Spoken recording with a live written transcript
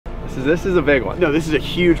This is a big one. No, this is a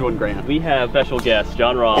huge one, Grant. We have special guest,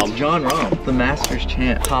 Jon Rahm. It's Jon Rahm, the Masters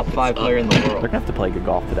champ, top 5 player in the world. We're gonna have to play good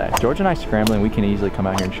golf today. George and I scrambling, we can easily come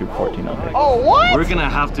out here and shoot 14 under. Oh, what? We're gonna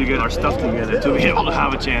have to get our stuff together to be able to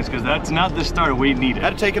have a chance, because that's not the start we needed.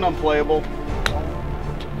 Had to take an unplayable.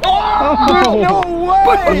 Oh, no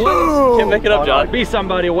way! Can't make it up, John. Be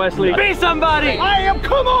somebody, Wesley. Be somebody! I am,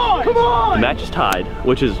 come on! Come on! The match is tied,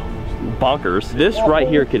 which is bonkers. This right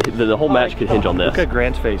here could, the whole match could hinge on this. Look at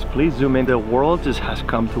Grant's face. Please zoom in. The world just has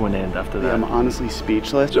come to an end after that. I'm honestly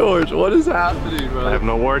speechless. George, what is happening, bro? I have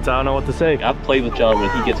no words. I don't know what to say. I've played with John when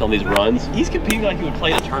he gets on these runs. He's competing like he would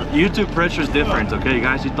play in a tournament. YouTube pressure is different, okay,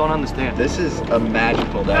 guys? You don't understand. This is a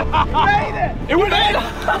magical day. It went in!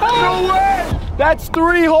 No way! That's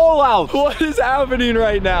 3 hole outs. What is happening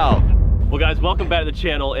right now? Well guys, welcome back to the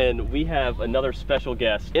channel, and we have another special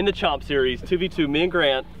guest in the Chomp series, 2v2, me and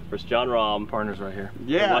Grant versus Jon Rahm. Partners right here.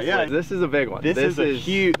 Yeah. This is a big one. This is a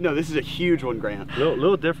huge, no, this is a huge one, Grant.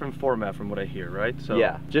 Little different format from what I hear, right? So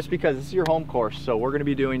yeah, just because this is your home course, so we're gonna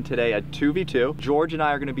be doing today a 2v2. George and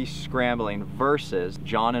I are gonna be scrambling versus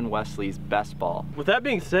John and Wesley's best ball. With that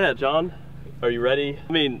being said, John, are you ready?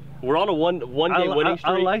 I mean, we're on a one game winning streak.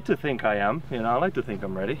 I like to think I am. You know, I like to think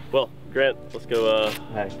I'm ready. Well, Grant, let's go.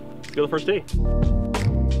 Let's go to the first tee.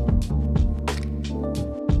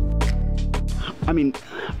 I mean,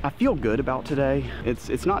 I feel good about today.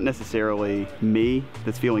 It's not necessarily me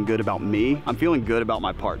that's feeling good about me. I'm feeling good about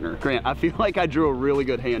my partner. Grant, I feel like I drew a really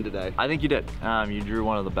good hand today. I think you did. You drew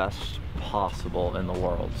one of the best possible in the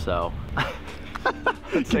world, so.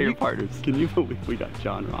 Say your partners. Can you believe we got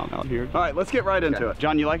Jon Rahm out here? All right, let's get right into it.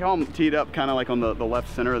 John, you like how I'm teed up kind of like on the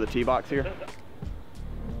left center of the tee box here?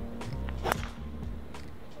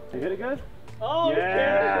 You hit it good? Oh,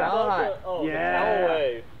 yeah. Oh, yeah. No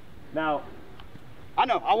way. Now, I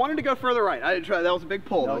know, I wanted to go further right. I didn't try, that was a big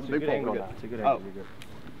pull. no, That was a big pull. angle. It's a good angle. You're good.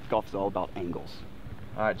 Golf's all about angles.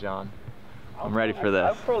 All right, John. I'm ready for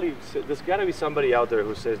this. There's got to be somebody out there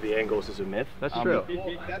who says the angles is a myth. That's true.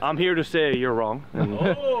 I'm here to say you're wrong.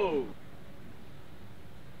 Oh.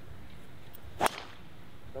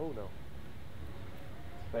 No.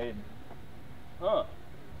 Fade. Huh.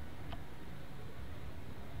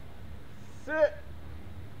 Sit.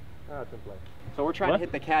 Ah, it's in play. So we're trying What? to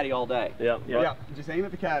hit the caddy all day. Yeah, just aim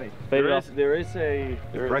at the caddy. Fade it off. There is a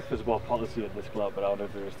breakfast ball policy at this club, but I don't know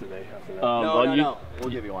if there is today after that. No. We'll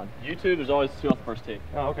give you one. YouTube, there's always 2 off the first tee.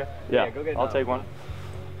 Oh, okay. Yeah. Go get I'll another take one.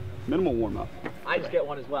 Minimal warm up. I just get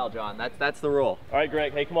one as well, John. That's the rule. All right,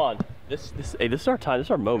 Greg. Hey, come on. This is our time. This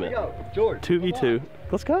is our moment. Here we go, George. 2v2.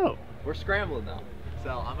 Let's go. We're scrambling though.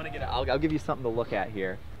 So I'm gonna get. I'll give you something to look at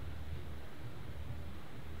here.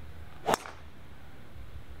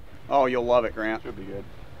 Oh, you'll love it, Grant. Should be good.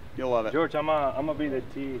 You'll love it. George, I'm gonna be the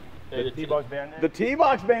tee box bandit. The tee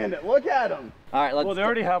box bandit, look at him. All right, let's. Well, they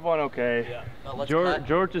already have one. Okay. Yeah. No, let's cut.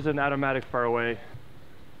 George is an automatic fairway.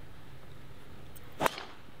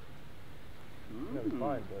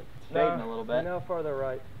 Fine, but Fading a little bit. Now farther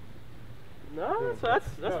right. No, that's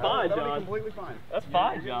fine, That'll be John. completely fine. That's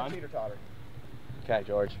fine, John. Okay,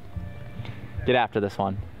 George. Get after this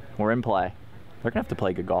one. We're in play. They're gonna have to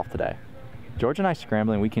play good golf today. George and I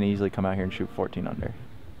scrambling, we can easily come out here and shoot 14 under.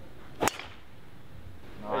 Nice,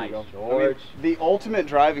 I George. mean, the ultimate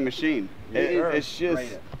driving machine. It's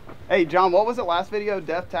just. Hey, John, what was it last video?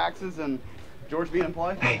 Death, taxes, and George being in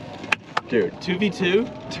play? Hey, dude.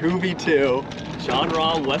 2v2. 2v2. Jon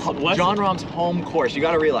Rahm, West. Jon Rahm's home course. You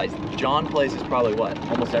got to realize, John plays this probably what,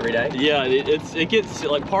 almost every day. Yeah, it gets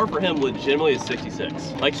like par for him. Legitimately is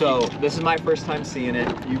 66. Like so, this is my first time seeing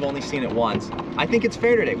it. You've only seen it once. I think it's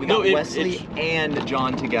fair today. We got Wesley and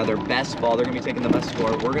John together. Best ball. They're gonna be taking the best score.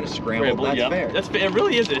 We're gonna scramble. That's fair. That's fair. It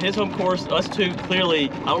really is. His home course. Us two clearly.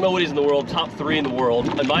 I don't know what he's in the world. Top 3 in the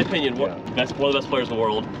world. In my opinion, one of the best players in the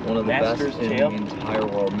world. One of the Masters best champ. in the entire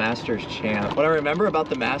world. Masters champ. What I remember about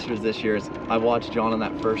the Masters this year is I watched John on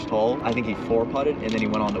that first hole. I think he 4-putted and then he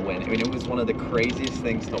went on to win. I mean, it was one of the craziest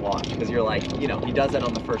things to watch because you're like, you know, he does that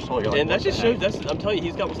on the first hole. You're like, and that just shows. I'm telling you,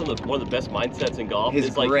 he's got one of the best mindsets in golf. His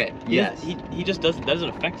grit. Like, yes. He just doesn't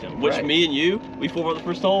affect him. Which Right. me and you, we 4-putt the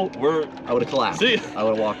first hole. I would have collapsed. See ya. I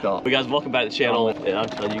would have walked off. But guys, welcome back to the channel. And I'm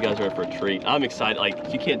telling you guys are in for a treat. I'm excited.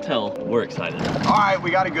 Like you can't tell, we're excited. All right,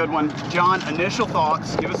 we got a good one. John, initial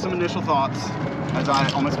thoughts. Give us some initial thoughts as I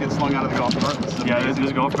almost get slung out of the golf cart. Yeah,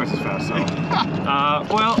 this golf course is fast. So,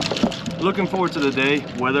 well, looking forward to the day.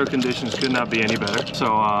 Weather conditions could not be any better.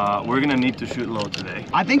 So we're gonna need to shoot low today.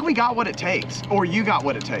 I think we got what it takes, or you got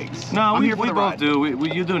what it takes. No, I'm we here for the both ride. do.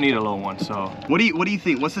 You do need a low one. So What do you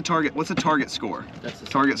think? What's the target? What's the target score? That's the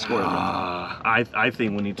Target score. I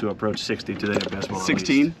think we need to approach 60 today at best.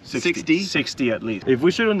 16? 60? 60 at least. If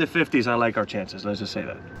we shoot in the 50s, I like our chances. Let's just say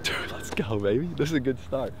that. Dude, let's go, baby. This is a good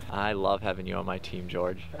start. I love having you on my team,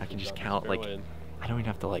 George. I can just count, like, I don't even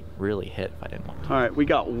have to, like, really hit if I didn't want to. All right, we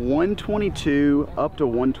got 122 up to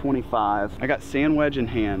 125. I got sand wedge in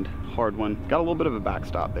hand, hard one. Got a little bit of a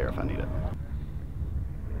backstop there if I need it.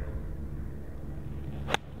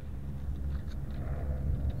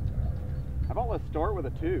 How about let's start with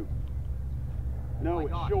a 2? No,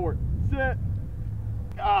 it's short. Sit.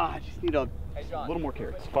 I just need a little more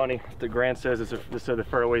carry. It's funny. The Grant says this are the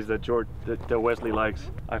fairways that that Wesley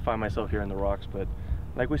likes. I find myself here in the rocks, but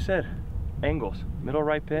like we said, angles. Middle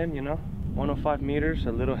right pin, you know, 105 meters,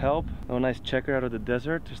 a little help. A nice checker out of the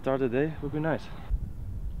desert to start the day would be nice.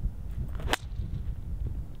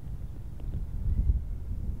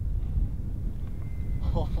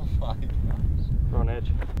 Oh my gosh. Front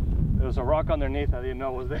edge. There was a rock underneath. I didn't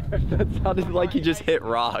know it was there. That sounded like you just hit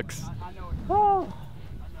rocks. Oh.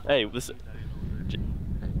 Hey, listen.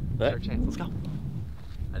 Let's go.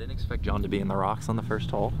 I didn't expect John to be in the rocks on the first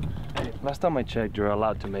hole. Hey, last time I checked, you're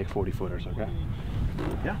allowed to make 40 footers, okay?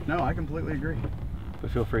 Yeah, no, I completely agree.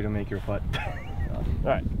 But feel free to make your putt. All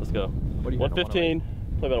right, let's go. What do you 115,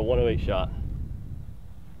 play about a 108 shot.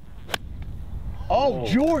 Oh,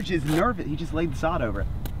 George is nervous. He just laid the sod over it.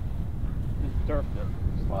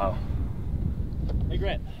 Wow. Hey,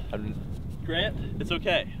 Grant. Grant, it's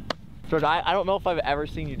okay. George, I don't know if I've ever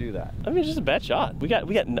seen you do that. I mean, it's just a bad shot. We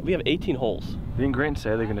have 18 holes. Didn't Grant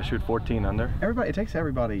say they're gonna shoot 14 under? It takes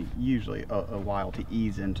everybody usually a while to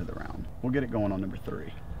ease into the round. We'll get it going on number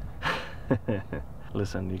 3.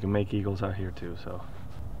 Listen, you can make eagles out here too, so.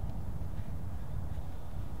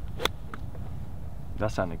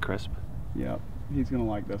 That sounded crisp. Yep, he's gonna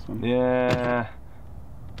like this one. Yeah.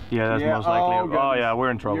 Yeah, that's most likely. Oh yeah, we're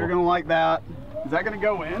in trouble. You're gonna like that. Is that gonna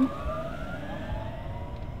go in?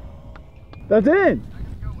 That's in.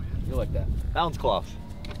 You like that? That one's close.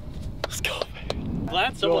 Let's go, baby.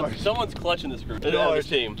 Glad someone's clutching this group, this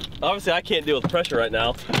team. Obviously, I can't deal with the pressure right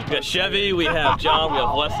now. We got Chevy, we have John, we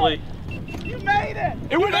have Wesley. You made it!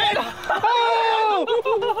 It went in! Oh!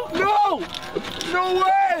 No! No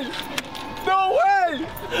way! No way!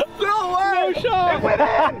 No way! No shot! It went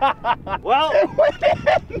in! Well, It went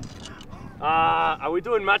in! are we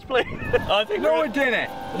doing match play? I think No, it didn't.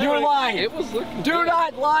 You're lying. It was looking Do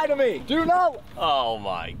not lie to me. Do not. Oh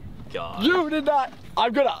my God. You did not.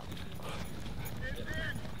 I'm gonna.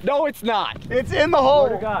 No, it's not. It's in the hole.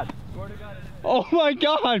 Swear to God. Oh my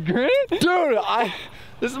God, Grant. Dude,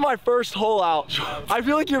 this is my first hole out. I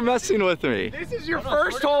feel like you're messing with me. This is your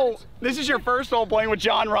first hole. This is your first hole playing with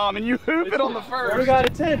Jon Rahm, and you hoop it on the first. Swear to God,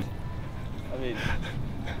 it's in. I mean,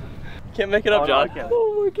 can't make it up, John. No,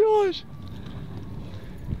 Oh my gosh.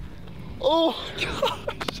 Oh my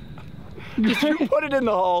gosh. Did you put it in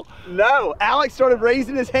the hole? No, Alex started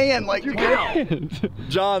raising his hand like you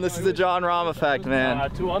John, this is the Jon Rahm effect, man.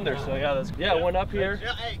 2 under, so yeah, one up here.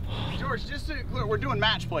 Yeah, hey, George, just to be clear, we're doing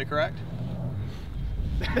match play, correct?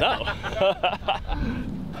 No.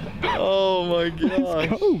 Oh my gosh.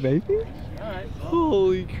 Let's go, baby.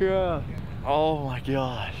 Holy crap. Oh my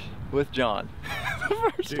gosh. With John. The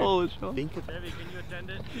first hole is John. Chevy, can you attend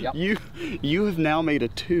it? You have now made a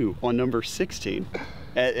 2 on number 16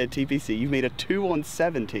 at TPC. You've made a 2 on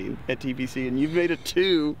 17 at TPC, and you've made a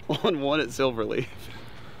 2 on 1 at Silverleaf.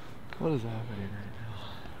 What is happening right now?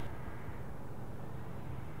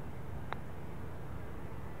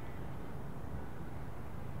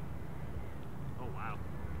 Oh wow.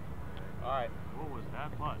 All right. What was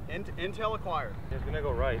that putt? Intel acquired. It's gonna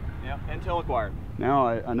go right. Yeah, Intel acquired. Now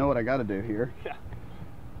I know what I got to do here. Yeah.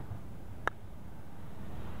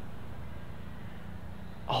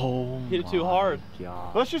 Oh, Hit it too hard.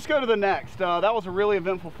 God. Let's just go to the next. That was a really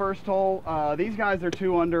eventful first hole. These guys are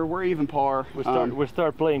 2 under. We're even par. We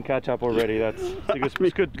start playing catch up already. That's a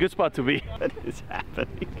good spot to be. What is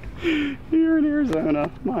happening here in Arizona?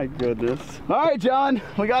 My goodness. All right, John,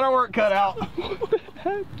 we got our work cut out.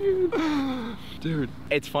 Dude,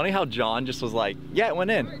 it's funny how John just was like, yeah, it went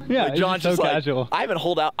in. Yeah, like, John's it's just so like, casual. I haven't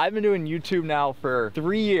holed out. I've been doing YouTube now for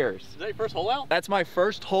 3 years. Is that your first hole out? That's my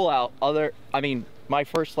first hole out. My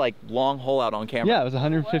first like long hole out on camera. Yeah, it was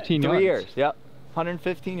 115 yards. 3 years. Yep.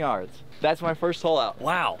 115 yards. That's my first hole out.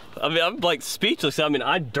 Wow. I mean, I'm like speechless. I mean,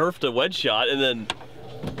 I derfed a wedge shot and then.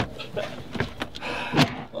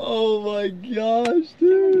 Oh my gosh,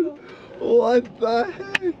 dude. What the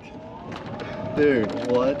heck? Dude,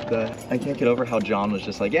 what the? I can't get over how Jon was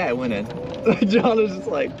just like, yeah, I went in. Jon was just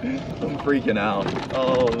like, I'm freaking out.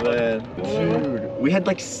 Oh man, dude. We had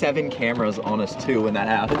like 7 cameras on us too when that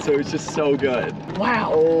happened, so it was just so good.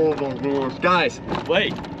 Wow. Oh my gosh. Guys.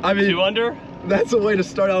 Wait, I mean, 2 under? That's a way to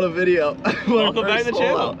start out a video. Welcome back to the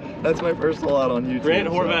channel. That's my first hole out on YouTube. Grant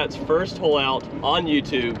Horvat's first hole out on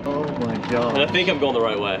YouTube. Oh my god. And I think I'm going the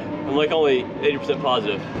right way. I'm like only 80%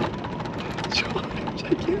 positive.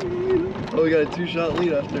 I can't believe it. Oh, we got a 2-shot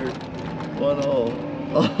lead after 1 hole.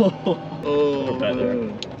 Oh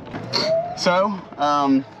man. So,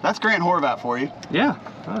 that's Grant Horvat for you. Yeah,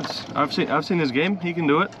 I've seen his game. He can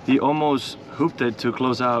do it. He almost hooped it to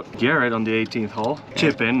close out Garrett on the 18th hole.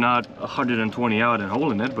 Chip in, not 120 out and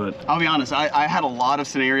holding it, but I'll be honest, I had a lot of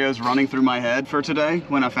scenarios running through my head for today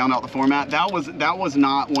when I found out the format. That was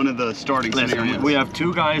not one of the starting scenarios. We have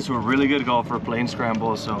 2 guys who are really good golfers playing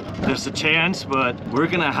scrambles, so there's a chance, but we're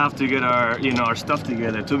gonna have to get our our stuff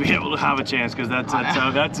together to be able to have a chance, because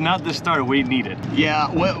that's not the start we needed.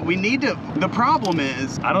 Yeah, well, we need to. The problem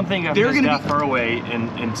is, I don't think I've missed that far away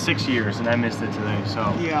in 6 years, and I missed it today.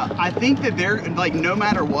 So yeah, I think that they're like, no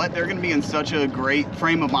matter what, they're gonna be in such a great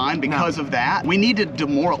frame of mind because of that. We need to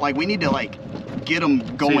we need to like get them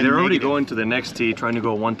going. See, they're already going to the next tee, trying to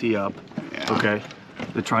go 1 tee up. Yeah. Okay.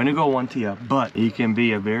 They're trying to go 1 tee up, but it can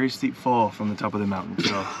be a very steep fall from the top of the mountain.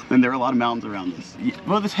 So, and there are a lot of mountains around this. Yeah,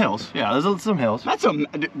 well, there's hills. Yeah, there's some hills. That's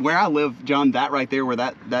where I live, John. That right there, where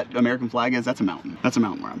that American flag is, that's a mountain. That's a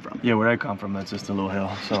mountain where I'm from. Yeah, where I come from, that's just a little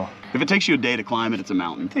hill. So, if it takes you a day to climb it, it's a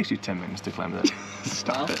mountain. It takes you 10 minutes to climb that.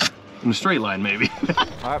 Stop it. In a straight line, maybe.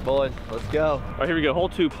 All right, boys, let's go. All right, here we go. Hole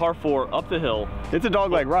 2, par 4, up the hill. It's a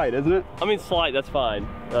dogleg right, isn't it? I mean, slight, that's fine.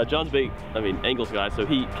 Jon's big, angles guy, so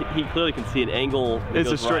he clearly can see an angle that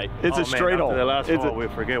goes right. It's a straight hole. The last hole, we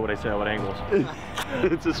forget what I said about angles.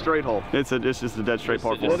 It's a straight hole. It's just a dead straight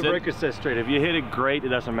par 4. Well, the breaker says straight. If you hit it great, it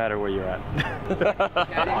doesn't matter where you're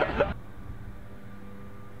at.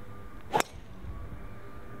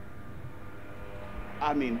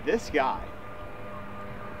 I mean, this guy.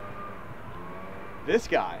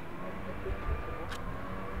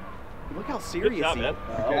 Look how serious he is. Man.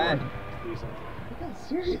 Okay. Look how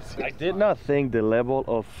serious he is. I did not think the level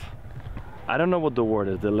of, I don't know what the word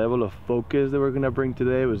is, the level of focus that we're gonna bring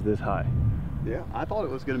today was this high. Yeah, I thought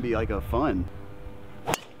it was gonna be like a fun.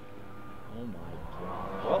 Oh my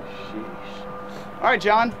god. Well, sheesh. All right,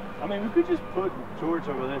 Jon. I mean, we could just put George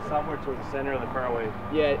over there somewhere towards the center of the fairway.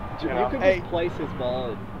 Yeah, you could Hey. just place his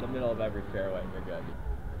ball in the middle of every fairway and you're good.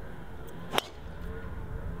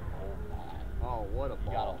 Oh, what a ball.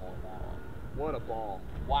 You gotta hold that one. What a ball.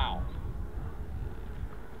 Wow.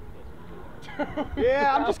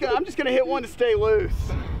 Yeah, I'm just gonna hit one to stay loose.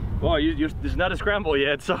 Well, there's not a scramble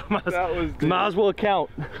yet, so might as well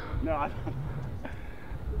count. No,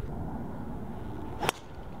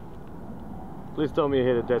 Please tell me you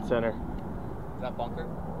hit it dead center. Is that bunker?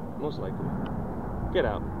 Most likely. Get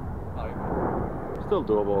out. Oh, you're Still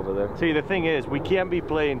doable over there. See, the thing is, we can't be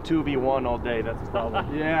playing 2v1 all day. That's the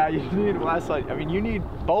problem. Yeah, you need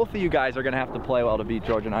both of you guys are gonna have to play well to beat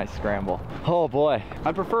George and I's scramble. Oh boy.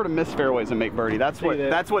 I prefer to miss fairways and make birdie. That's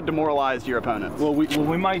what demoralized your opponents. What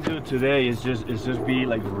we might do today is just be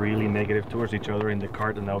like really negative towards each other in the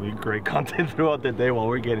cart, and that'll be great content throughout the day while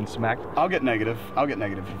we're getting smacked. I'll get negative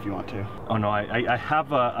if you want to. Oh no, I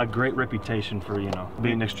have a great reputation for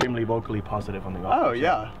being extremely vocally positive on the golf. Oh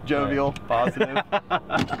yeah, jovial, positive.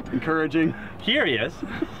 Encouraging. Here he is.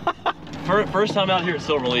 First time out here at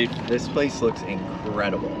Silverleaf. This place looks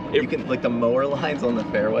incredible. You can, like, the mower lines on the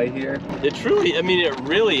fairway here. It truly, I mean, it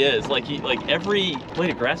really is. Like every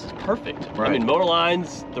blade of grass is perfect. Right. I mean, motor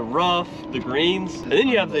lines, the rough, the greens, and then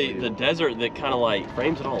you have the desert that kind of like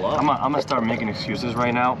frames it all up. I'm gonna start making excuses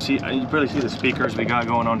right now. See, you really see the speakers we got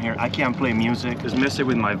going on here. I can't play music. Just miss it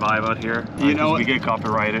with my vibe out here. You know what? We get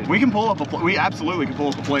copyrighted. We can pull up we absolutely can pull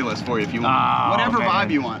up a playlist for you if you want. Whatever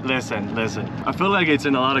vibe you want. Listen. I feel like it's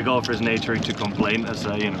in a lot of golfers' nature to complain as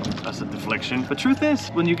a deflection. But truth is,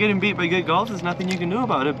 when you're getting beat by good golf, there's nothing you can do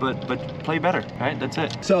about it but play better, right? That's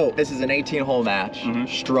it. So this is an 18-hole match,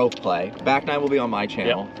 stroke play. Back nine will be on my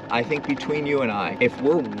channel. Yep. I think between you and I, if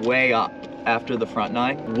we're way up after the front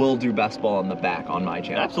nine, we'll do best ball on the back on my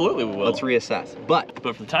channel. Absolutely we will. Let's reassess. But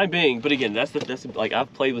for the time being, but again, that's like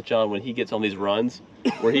I've played with Jon when he gets on these runs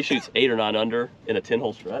where he shoots 8 or 9 under in a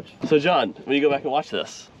 10-hole stretch. So Jon, when you go back and watch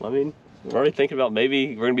this, I mean, we're already thinking about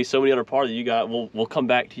maybe we're gonna be so many under par that you got we'll come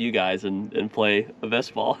back to you guys and play a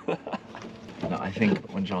best ball. No, I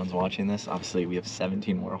think when John's watching this, obviously we have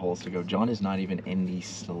 17 more holes to go. John is not even in the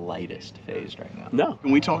slightest phased right now. No.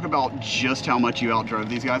 Can we talk about just how much you outdrove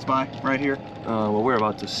these guys by right here? Well, we're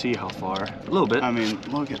about to see how far. A little bit. I mean,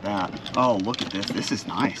 look at that. Oh, look at this. This is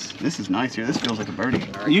nice. This is nice here. This feels like a birdie.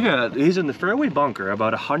 He's in the fairway bunker,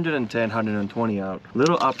 about 110, 120 out.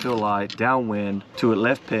 Little uphill lie, downwind to a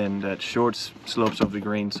left pin that short slopes of the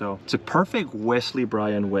green. So it's a perfect Wesley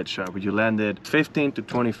Bryan wedge shot where you landed 15 to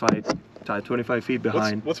 25 feet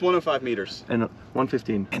behind. What's 105 meters? And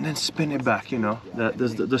 115. And then spin it back, you know.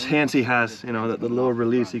 Those hands he has, you know, the little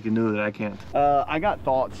release he can do that I can't. I got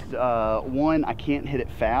thoughts. One, I can't hit it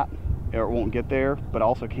fat or it won't get there, but I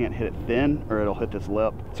also can't hit it thin or it'll hit this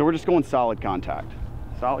lip. So we're just going solid contact.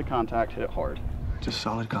 Solid contact, hit it hard. Just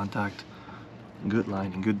solid contact, good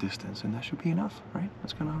line and good distance, and that should be enough, right?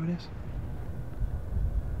 That's kind of how it is.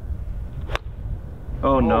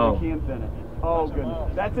 Oh no. We can't finish. Oh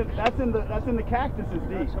goodness. That's in the cactuses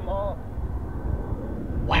deep. Wow,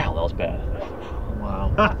 that was bad.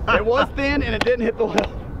 Wow. It was thin and it didn't hit the lip.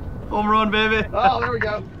 Home run, baby. Oh, there we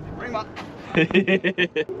go. Bring him up.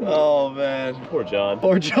 Oh man. Poor John.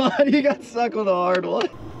 Poor John, he got stuck with a hard one.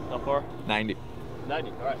 How far? 90. 90.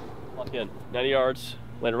 All right. Lock in. 90 yards.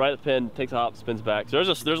 Land right at the pin. Takes a hop. Spins back. So there's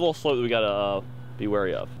a little slope that we gotta be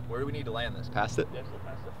wary of. Where do we need to land this? Past it? Yeah, still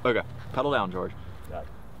past it. Okay. Pedal down, George. Got it.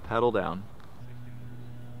 Pedal down.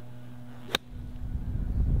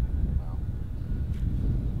 Wow.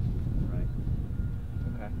 Right.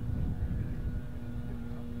 Okay.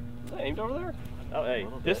 Is that aimed over there? Oh, hey.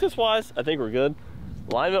 Distance-wise, I think we're good.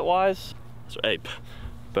 Alignment-wise, hey,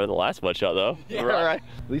 better than the last mud shot though. Yeah, right.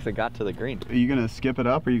 At least I got to the green. Are you gonna skip it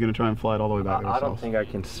up or are you gonna try and fly it all the way back? I don't think I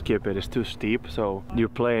can skip it. It's too steep, so you're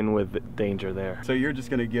playing with danger there. So you're just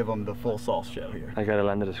gonna give them the full sauce show here. I gotta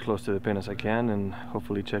land it as close to the pin as I can and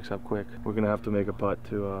hopefully checks up quick. We're gonna have to make a putt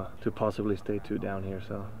to possibly stay 2 down here,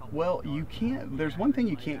 so. Well, you can't, there's one thing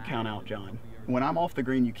you can't count out, John. When I'm off the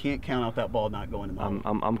green, you can't count out that ball not going in the hole.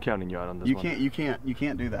 I'm counting you out on this one. You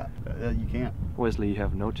can't do that. You can't. Wesley, you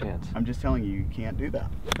have no chance. I'm just telling you, you can't do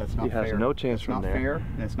that. That's not fair. He has no chance from there. It's not fair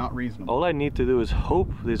and it's not reasonable. All I need to do is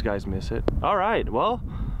hope these guys miss it. All right, well,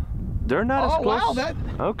 they're not as close. Oh,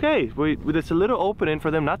 wow, Okay, it's a little opening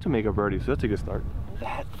for them not to make a birdie, so that's a good start.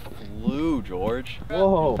 That flew, George.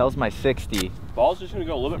 Whoa. That was my 60. Ball's just gonna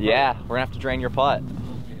go a little bit further. Yeah, we're gonna have to drain your putt.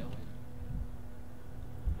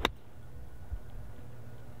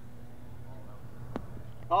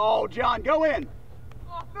 Oh, John, go in.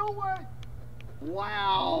 Oh, no way.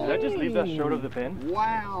 Wow. Did I just leave that short of the pin?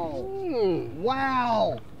 Wow.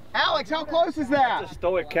 Wow. Alex, how close is that? That's a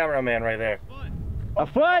stoic cameraman right there. A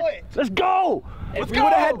foot? Let's go! If we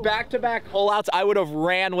would have had back-to-back hole-outs, I would have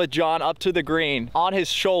ran with John up to the green on his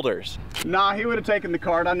shoulders. Nah, he would have taken the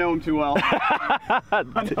cart. I know him too well.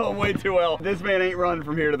 I know him way too well. This man ain't running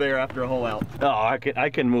from here to there after a hole out. Oh, I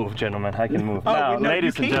can move, gentlemen. I can move. Now, no,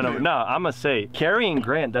 ladies and gentlemen, move. no, I'm gonna say, carrying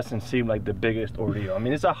Grant doesn't seem like the biggest ordeal. I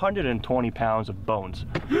mean, it's 120 pounds of bones.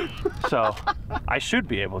 So, I should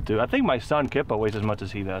be able to. I think my son Kippa weighs as much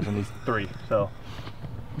as he does, and he's 3, so.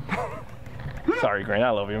 Sorry, Grant,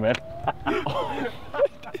 I love you, man.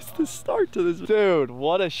 It's the start to this. Dude,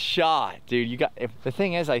 what a shot. Dude, the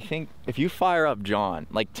thing is, I think if you fire up John,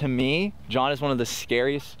 like to me, John is one of the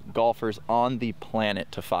scariest golfers on the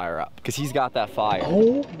planet to fire up because he's got that fire.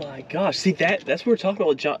 Oh my gosh. See, that's what we're talking about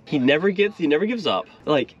with John. He never gives up.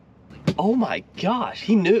 Like, oh my gosh.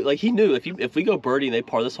 He knew if we go birdie and they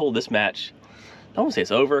par this hole, this match, I don't want to say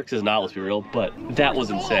it's over because it's not, let's be real, but that was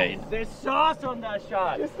insane. There's sauce on that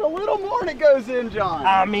shot. Just a little more and it goes in, John.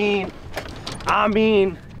 I mean,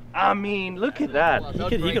 look at that.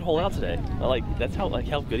 He could hold out today. That's how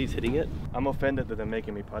good he's hitting it. I'm offended that they're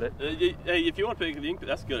making me putt it. Hey, if you want to pick,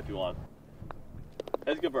 that's good if you want.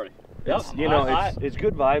 That's a good birdie. Yep. You know, it's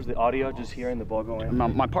good vibes, the audio, just hearing the ball going.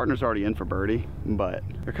 My partner's already in for birdie, but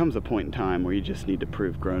there comes a point in time where you just need to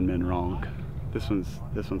prove grown men wrong. This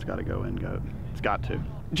one's got to go in, goat. It's got to.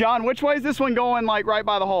 John, which way is this one going, like right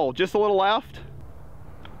by the hole? Just a little left?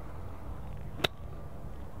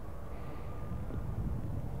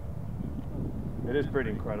 It is pretty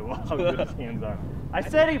incredible how good his hands are. I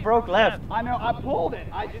said he broke left. I know, I pulled it.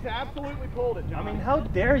 I just absolutely pulled it, John. I mean, how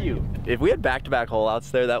dare you? If we had back-to-back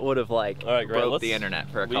hole-outs there, that would have like all right, Grant, broke the internet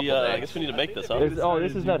for a couple days. I guess we need to make this, huh?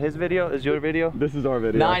 This is not his video, it's your video? This is our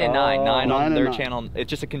video. 9 and 9, 9 on their 9. channel. It's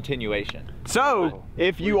just a continuation. So,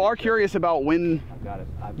 if you are curious about when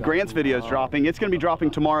Grant's video is dropping, it's going to be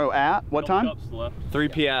dropping tomorrow at what time? 3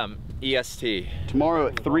 p.m. EST. Tomorrow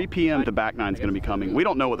at 3 p.m. the back nine's going to be coming. We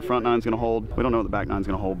don't know what the front nine's going to hold. We don't know what the back nine's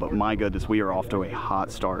going to hold, but my goodness, we are off to a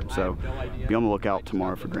hot start. So be on the lookout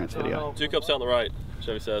tomorrow for Grant's video. 2 cups down the right,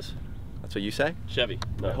 Chevy says. So you say? Chevy.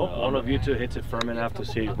 No, I hope one of you two hits it firm enough to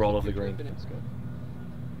see it roll off the green.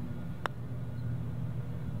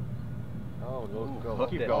 Oh, go.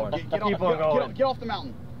 Keep going. Get off the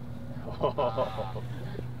mountain.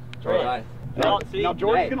 Right. No, see, Now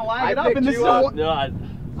George's gonna lag it up, picked and this you is up. No, I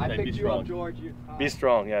be picked you strong. up, George. Be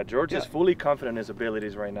strong, yeah. George is fully confident in his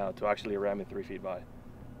abilities right now to actually ram it 3 feet by.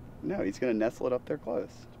 No, he's gonna nestle it up there close.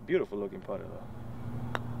 Beautiful looking putter though.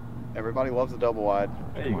 Everybody loves a double wide.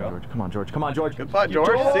 There you go. Come on, George. Come on, George. Good putt, George.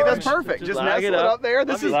 See, that's perfect. Just lag nestle it up there.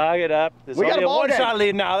 This is. Lag it up. There's We got only a ball one game. shot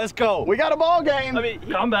lead now. Let's go. We got a ball game. I mean,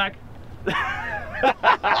 Come back.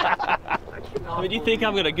 I mean, you think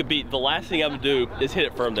I'm gonna beat? The last thing I'm gonna do is hit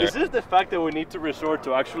it firm there. Is this the fact that we need to resort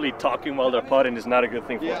to actually talking while they're putting is not a good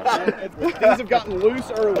thing for us? Yeah, things have gotten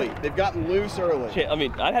loose early. They've gotten loose early. I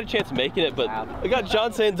mean, I had a chance of making it, but I got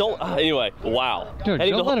John saying don't. Anyway, wow. Dude,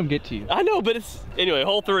 don't let him get to you. I know, but it's anyway.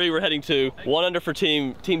 Hole 3, we're heading to 1 under for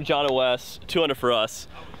team John and Wes, 2 under for us.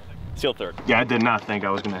 Still third. Yeah, I did not think I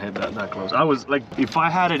was gonna hit that close. I was like, if I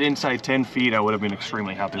had it inside 10 feet, I would have been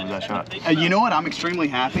extremely happy with that shot. You know what I'm extremely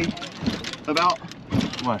happy about?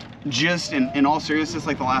 What? Just in all seriousness,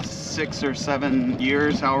 like the last 6 or 7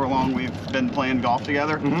 years, however long we've been playing golf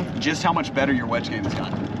together, just how much better your wedge game has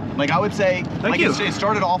gotten. Like I would say, it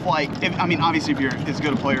started off like, I mean, obviously if you're as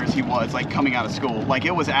good a player as he was, like coming out of school, like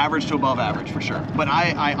it was average to above average for sure. But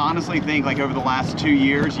I honestly think like over the last 2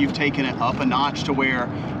 years, you've taken it up a notch to where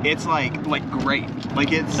it's like great.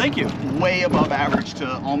 Like it's way above average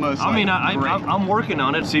to almost. I mean, great. I'm working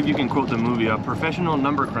on it. See if you can quote the movie, a professional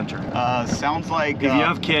number cruncher. Sounds like. If you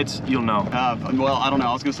have kids, you'll know. Well, I don't know.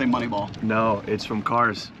 I was gonna say Moneyball. No, it's from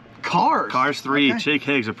Cars. Cars. Cars 3. Okay. Jake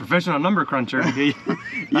Higgs, a professional number cruncher.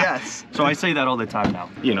 Yes. So I say that all the time now.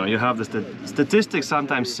 You know, you have the statistics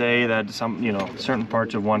sometimes say that certain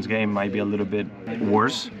parts of one's game might be a little bit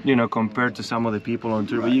worse, compared to some of the people on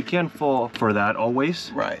tour. But you can't fall for that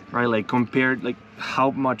always. Right. Right. Like compared, like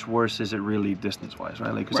how much worse is it really distance-wise,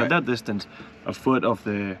 right? Like, because at that distance, a foot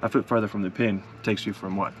further from the pin takes you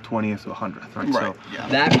from what, 20th to 100th, right? So yeah.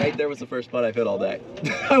 That right there was the first putt I hit all day.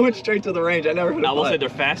 I went straight to the range. I never hit a I will putt. say they're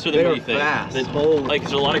faster than what you think. Fast. Like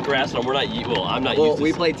there's a lot of grass, and I'm not Well, used to.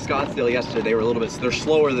 we played Scottsdale yesterday. They were a little bit. They're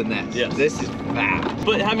slower than this. Yes. This is fast.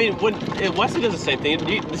 But I mean, when Wesley does the same thing,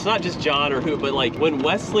 it's not just John or who, but like when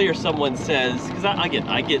Wesley or someone says, because I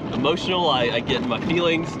get emotional, I get in my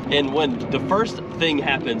feelings, and when the first thing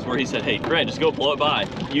happens where he said, "Hey, Grant, just go blow it by,"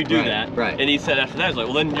 you do that, right? And he said after that, he's like,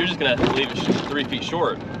 "Well, then you're just gonna leave it 3 feet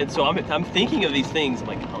short." And so I'm thinking of these things. I'm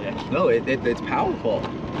like, oh yeah. No, it's powerful.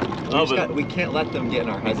 We can't let them get in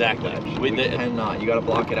our heads. Exactly. Like that. We cannot. You got to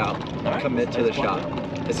block it out. Right. Commit to the shot.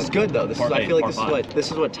 This is good though. I feel like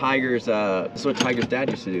this is what Tiger's dad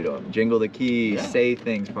used to do to him. Jingle the keys, say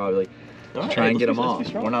things probably. Right, try and get them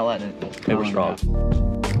off. We're not letting it. Maybe we're strong.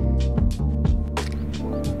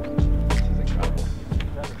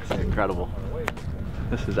 This is incredible.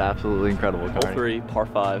 This is absolutely incredible. Hole 3, par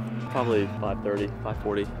 5, probably 530,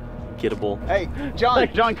 540, gettable. Hey,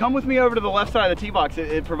 John, come with me over to the left side of the tee box.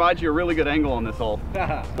 It provides you a really good angle on this hole.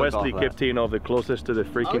 Wesley kept teeing off the closest to the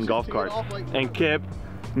freaking golf cart and kept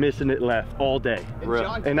missing it left all day.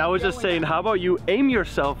 And I was just saying, how about you aim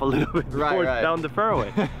yourself a little bit more down the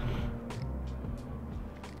fairway?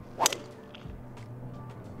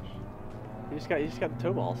 You just got the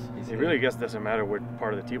toe balls. It really doesn't matter what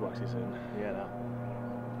part of the tee box he's in. Yeah, no.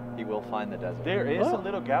 He will find the desert. There is a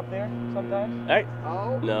little gap there sometimes. Hey.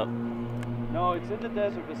 Oh. No. No, it's in the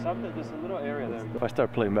desert. There's a little area there. If I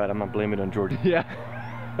start playing bad, I'm not blaming it on Jordan. Yeah.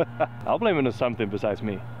 I'll blame it on something besides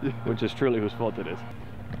me, which is truly whose fault it is.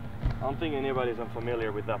 I don't think anybody's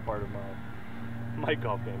unfamiliar with that part of my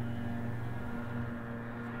golf game.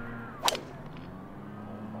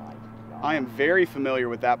 I am very familiar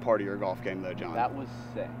with that part of your golf game though, John. That was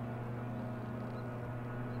sick.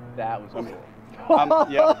 That was cool.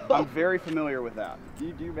 I'm very familiar with that.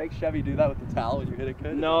 Do you make Chevy do that with the towel when you hit it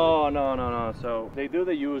good? No. So they do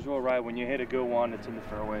the usual, right? When you hit a good one, it's in the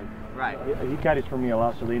fairway. Right. He caddies for me a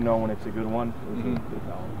lot, so they know when it's a good one.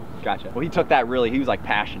 Gotcha. Well, he took that really. He was like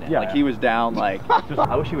passionate. Yeah, like he was down. Like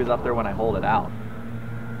I wish he was up there when I hold it out.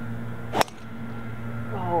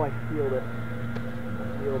 Oh, I feel it.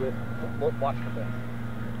 Watch for this.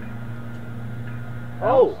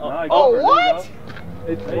 What?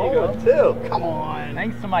 It's there you go. too. Come on.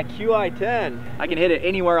 Thanks to my QI10, I can hit it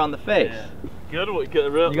anywhere on the face. Yeah. Good one.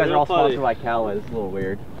 Good. Real, you guys real are all funny. sponsored by Callaway. It's a little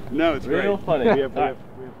weird. No, it's Real great. funny. We have Oh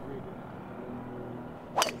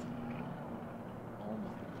my gosh.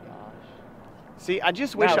 See, I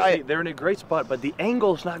just wish they're in a great spot, but the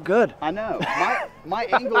angle's not good. I know. My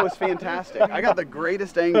angle is fantastic. I got the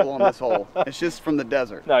greatest angle on this hole. It's just from the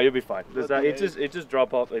desert. No, you'll be fine. It just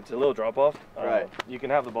drop off. It's a little drop off. Right. You can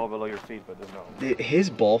have the ball below your feet, but there's no. His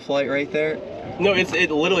ball flight right there, No,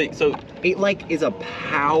 it literally, so it like is a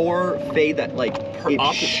power fade that like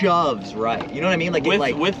it shoves right. You know what I mean? Like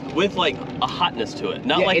with like a hotness to it.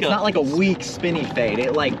 Not yeah, like it's not like a weak spinny fade.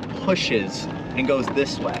 It like pushes and goes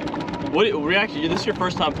this way. Reaction? This is your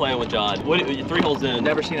first time playing with Jon. You're 3 holes in.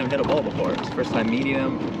 Never seen him hit a ball before. It's first time meeting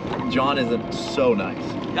him. Jon is so nice.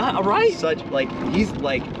 Right? Such like he's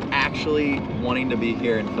like actually wanting to be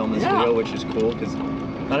here and film this video, which is cool because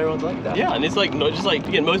not everyone's like that. Yeah, and it's like just like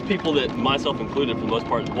again, most people that myself included for the most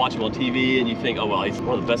part watch him on TV and you think, oh well, he's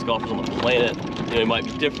one of the best golfers on the planet. You know, he might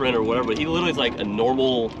be different or whatever, but he literally is like a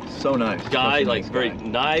normal, so nice guy, like nice very guy.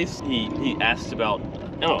 Nice. He asks about.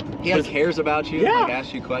 I don't know. He cares about you, like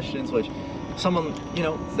asks you questions, which someone, you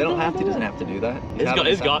know, they don't have to, doesn't have to do that.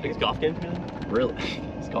 His golf game good? Really?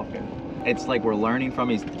 His golf game. It's like we're learning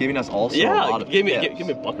from, he's giving us also a lot of give me tips.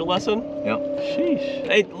 a bunker lesson. Yep. Sheesh.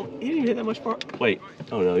 Hey, he didn't hit that much far. Wait.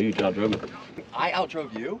 Oh no, you outdrove me. I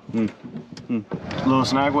outdrove you? Little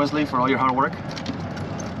snag, Wesley, for all your hard work.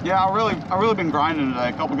 Yeah, I really been grinding today.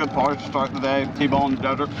 A couple good pars to start the day. T-ball in the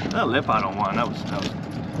desert. That lip I don't want.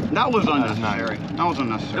 That was unnecessary. That was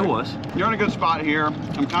unnecessary. It was. You're in a good spot here.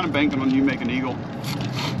 I'm kind of banking on you make an eagle,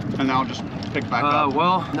 and then I'll just pick back up.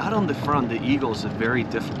 Well, not on the front. The eagles are very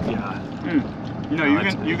difficult. Yeah. You know, you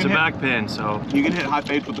can it's a hit, back pin, so you can hit high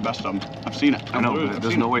fades with the best of them. I've seen it. I know.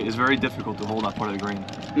 There's no way. It's very difficult to hold that part of the green.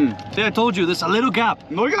 See, I told you. There's a little gap.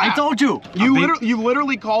 Look at that. I told you. You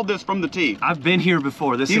literally called this from the tee. I've been here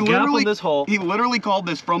before. There's a gap on this hole. He literally called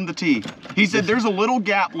this from the tee. He said there's a little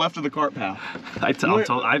gap left of the cart path.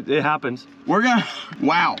 It happens. We're gonna.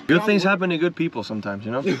 Wow. Good things happen to good people sometimes,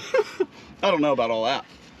 you know. I don't know about all that.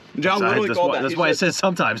 Jon literally called that. That's why I said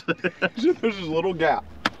sometimes. There's this little gap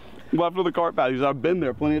left of the cart path. He said, I've been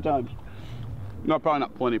there plenty of times. No, probably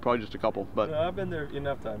not plenty. Probably just a couple. But yeah, I've been there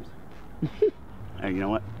enough times. Hey, you know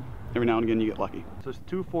what? Every now and again you get lucky. So it's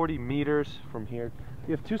 240 meters from here.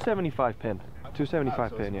 You have 275 pin.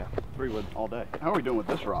 275 pin, yeah. 3 wood all day. How are we doing with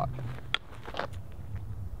this rock?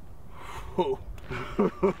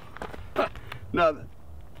 No.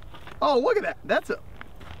 Oh, look at that. That's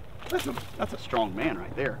a strong man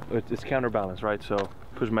right there. It's counterbalance, right? So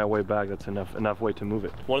push my way back. That's enough weight to move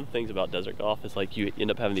it. One of the things about desert golf is like you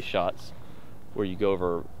end up having these shots where you go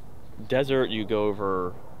over desert, you go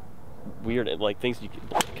over weird like things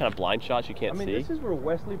kind of blind shots you can't see. This is where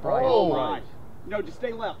Wesley Bryan. Oh, right. No, just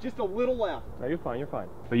stay left. Just a little left. No, you're fine. You're fine.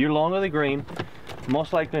 But you're long on the green,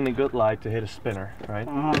 most likely in a good light to hit a spinner, right?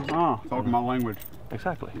 Talking my language.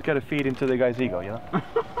 Exactly. You got to feed into the guy's ego, you know.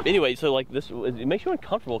 Anyway, so like this, it makes you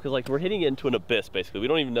uncomfortable because like we're hitting into an abyss basically. We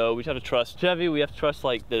don't even know. We just have to trust Chevy. We have to trust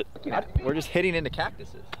like the. We're just hitting into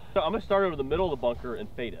cactuses. So I'm gonna start over the middle of the bunker and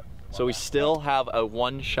fade it. So we still have a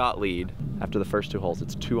 1-shot lead after the first 2 holes.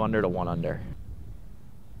 It's 2 under to 1 under.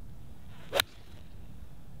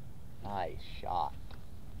 Nice shot.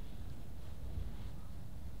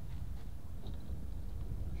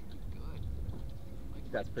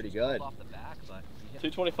 That's pretty good. Off the back, but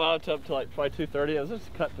 225 to up to like probably 230. Is this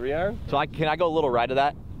cut 3 iron? So can I go a little right of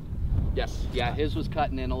that? Yes. Yeah, his was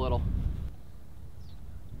cutting in a little.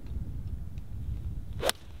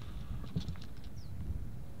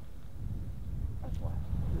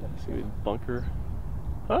 See bunker.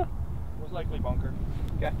 Huh? Most likely bunker.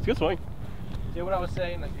 Yeah, it's a good swing. See what I was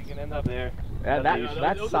saying? That you can end up there.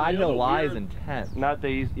 That side hill lie is intense. Not the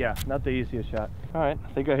easiest shot. All right,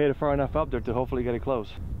 I think I hit it far enough up there to hopefully get it close.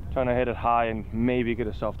 Trying to hit it high and maybe get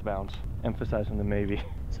a soft bounce. Emphasizing the maybe.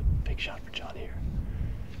 It's a big shot for Jon here.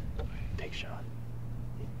 Big shot.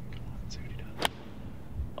 Let's see what he does.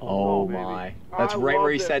 Oh my. That's right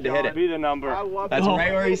where he said to hit it. Be the number. That's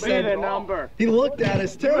right where he said the number. He looked at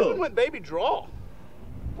us too. Went baby draw.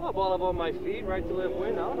 Well, ball above my feet, right to left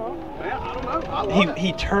wind. I don't know. Man, I don't know.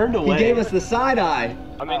 He turned away. He gave us the side eye.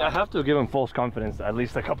 I mean, I have to give him false confidence at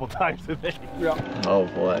least a couple times today. Yeah. Oh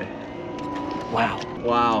boy. Wow.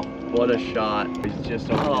 Wow. What a shot. He's just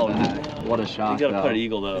over that. What a shot. He's got to put an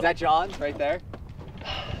eagle though. Is that Jon's right there?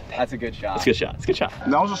 That's a good shot. It's a good shot. It's a good shot.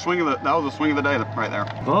 That was a swing of the day right there.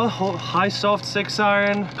 Well, high soft 6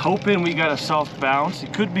 iron. Hoping we got a soft bounce.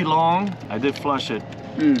 It could be long. I did flush it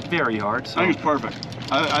very hard. So I think it's perfect.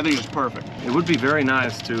 I think it's perfect. it would be very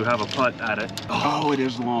nice to have a putt at it. Oh, it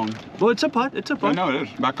is long. Well, it's a putt. It's a putt. I know it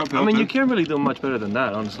is. Back uphill. I mean, too. you can't really do much better than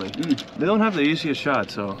that, honestly. They don't have the easiest shot,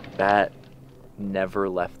 so. That never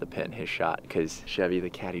left the pin, his shot, because Chevy, the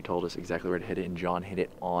caddy, told us exactly where to hit it, and Jon hit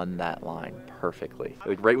it on that line perfectly.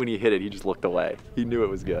 Like right when he hit it, he just looked away. He knew it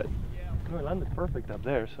was good. No, it landed perfect up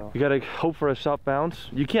there, so. You gotta hope for a soft bounce.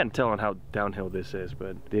 You can't tell on how downhill this is,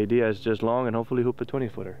 but the idea is just long and hopefully hoop a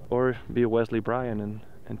 20-footer. Or be a Wesley Bryan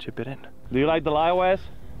and chip it in. Do you like the lie, Wes?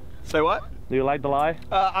 Say what? Do you like the lie?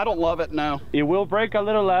 I don't love it, no. It will break a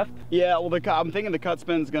little left. Yeah, well, I'm thinking the cut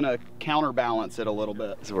spin's gonna counterbalance it a little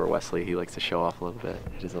bit. This is where Wesley, he likes to show off a little bit.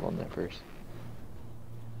 Hit his little nippers.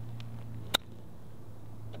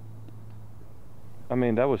 I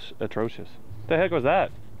mean, that was atrocious. What the heck was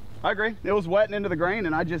that? I agree. It was wetting into the grain,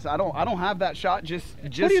 and I don't have that shot just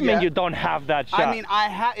What do you yet. mean you don't have that shot? I mean,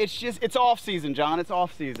 it's off season, John. It's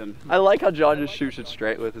off season. I like how John just shoots it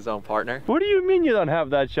straight with his own partner. What do you mean you don't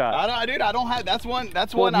have that shot? I don't have. That's one.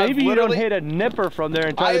 Well, maybe you don't hit a nipper from there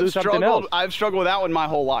and try to do something else. I've struggled with that one my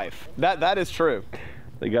whole life. That is true.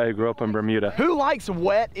 The guy who grew up in Bermuda. Who likes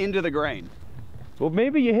wet into the grain? Well,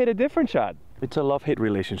 maybe you hit a different shot. It's a love-hate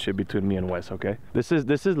relationship between me and Wes, okay? This is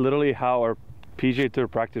literally how our PGA Tour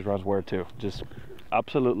practice runs were too. Just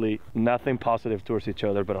absolutely nothing positive towards each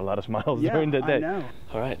other, but a lot of smiles during the day. I know.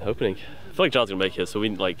 All right, opening. I feel like John's gonna make his, so we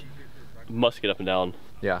like must get up and down.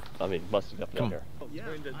 Yeah. I mean, must get up and down here.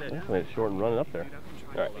 Yeah. Oh, it's short and running up there.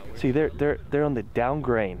 All right. See, they're on the down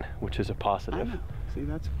grain, which is a I positive. know. See,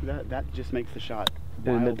 that just makes the shot. In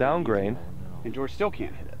the wildly down easier. grain. And George still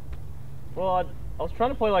can't hit it. Well, I was trying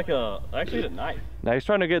to play like I actually hit a knife. Now he's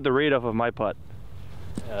trying to get the read off of my putt.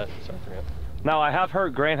 Yeah, sorry for him. Now I have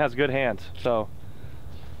heard Grant has good hands, so.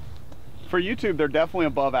 For YouTube, they're definitely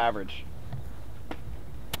above average.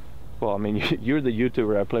 Well, I mean, you're the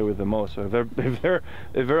YouTuber I play with the most, so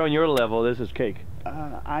if they're on your level, this is cake.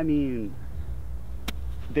 I mean,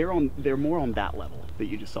 they're more on that level that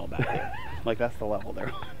you just saw back there. Like that's the level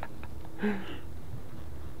they're on.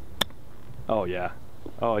 Oh yeah.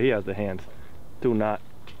 Oh, he has the hands. Do not.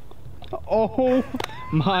 Oh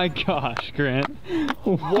my gosh, Grant.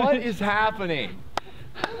 What is happening?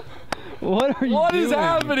 What are you What doing? is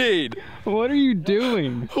happening? What are you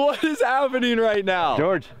doing? What is happening right now?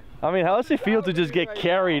 George, I mean, how does it feel to just get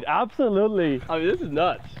carried? Absolutely. I mean, this is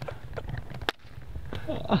nuts.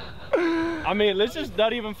 I mean, let's just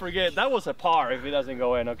not even forget that was a par if it doesn't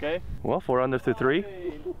go in, okay? Well, 4 under to 3.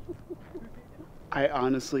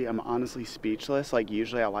 I'm honestly speechless. Like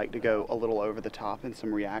usually I like to go a little over the top in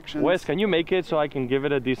some reactions. Wes, can you make it so I can give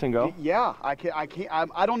it a decent go? Yeah, I can't.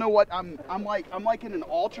 I don't know what I'm like in an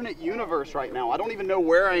alternate universe right now. I don't even know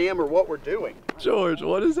where I am or what we're doing. George,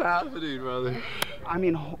 what is happening, brother? I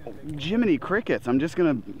mean, Jiminy Crickets. I'm just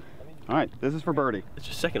gonna. All right, this is for birdie. It's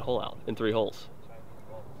your second hole out in 3 holes.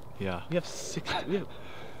 Yeah. We have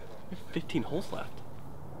 15 holes left.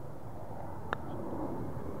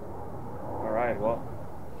 All right, well.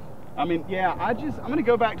 I mean, yeah, I'm gonna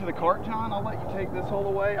go back to the cart, John. I'll let you take this hole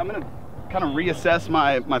away. I'm gonna kind of reassess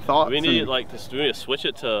my thoughts. Do we need do we need to switch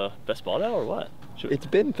it to best ball now or what? It's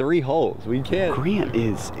been 3 holes. We can't. Grant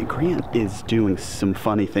is doing some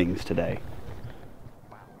funny things today.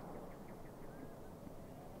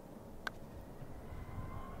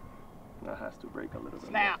 That has to break a little bit.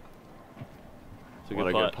 Snap. It's a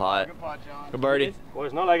What good a putt. good putt. Good putt, John. Good birdie. Well,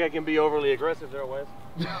 it's not like I can be overly aggressive there, Wes.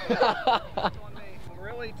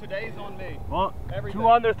 Really, today's on me. Well, Everything. 2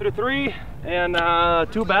 under through 3 and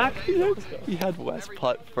 2 back. He had Wes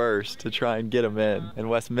putt first to try and get him in, and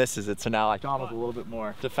Wes misses it, so now John was a little bit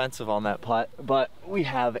more defensive on that putt, but we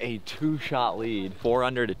have a 2-shot lead, 4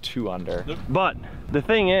 under to 2 under. But the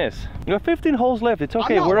thing is, you have 15 holes left. It's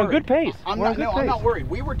okay. I'm not We're on worried. good pace. I'm We're on not. good No, pace. I'm not worried.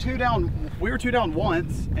 We were 2 down. We were 2 down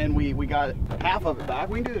once, and we got half of it back.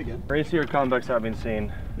 We can do it again. Racier comebacks have been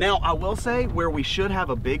seen. Now, I will say where we should have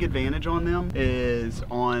a big advantage on them is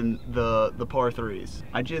on the par 3s.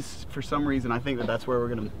 I just, for some reason, I think that's where we're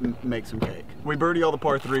gonna make some cake. We birdie all the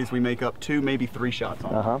par 3s. We make up 2, maybe 3 shots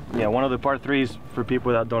on them. Yeah, one of the par 3s, for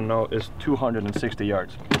people that don't know, is 260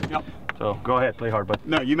 yards. Yep. So go ahead, play hard, but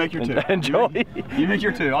No, you make your 2. enjoy. You make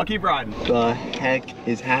your 2. I'll keep riding. The heck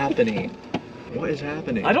is happening? What is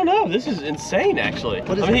happening? I don't know. This is insane, actually.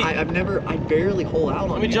 What is I mean, I barely hole out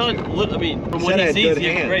on I mean, YouTube. John. Look, I mean, from He what said I he had sees, good he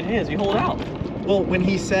has hands. great hands. You hold out. Well, when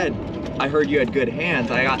he said, I heard you had good hands,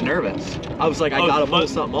 I got nervous. I was like, I gotta pull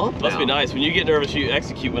something off Must be now. nice. When you get nervous, you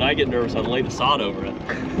execute. When I get nervous, I lay the sod over it.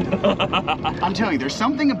 I'm telling you, there's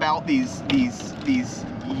something about these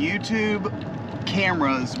YouTube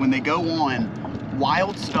cameras when they go on,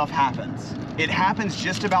 wild stuff happens. It happens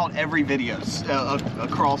just about every video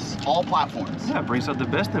across all platforms. Yeah, it brings out the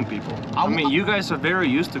best in people. I mean, you guys are very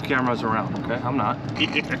used to cameras around, okay? I'm not.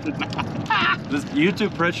 This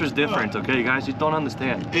YouTube pressure is different, okay, guys? You don't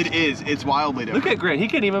understand. It is. It's wildly different. Look at Grant. He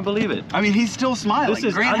can't even believe it. I mean, he's still smiling. This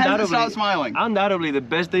is Grant hasn't stopped smiling. undoubtedly the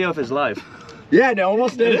best day of his life. Yeah, no,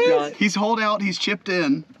 almost did, John. He's holed out. He's chipped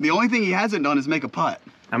in. The only thing he hasn't done is make a putt.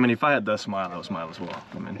 I mean, if I had that smile, I would smile as well.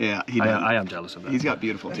 I mean, Yeah, he does. I am jealous of that. He's got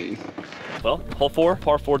beautiful teeth. Well, hole 4,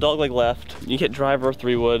 par 4, dog leg left. You hit driver,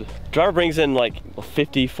 3-wood. Driver brings in like a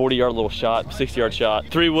 50, 40-yard little shot, 60-yard shot.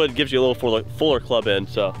 3-wood gives you a little fuller club in,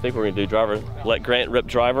 so I think we're gonna do driver. Let Grant rip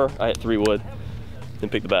driver. I hit 3-wood, then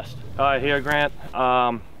pick the best. All right, here, Grant.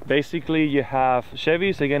 Basically, you have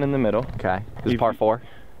Chevys again in the middle. Okay. This is par 4?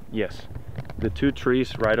 Yes. The 2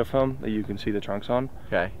 trees right of him that you can see the trunks on.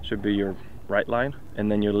 Okay. Should be your right line,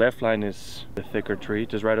 and then your left line is the thicker tree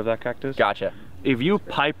just right of that cactus. Gotcha. If you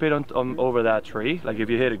pipe it on over that tree, like if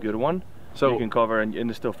you hit a good one, so you can cover and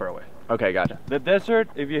it's still fairway. Okay, gotcha. The desert,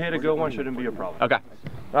 if you hit a good one, shouldn't be a problem. Okay.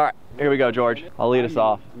 All right, here we go, George. I'll lead us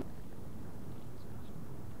off.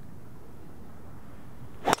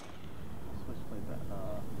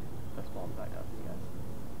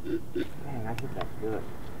 Man, I think that's good.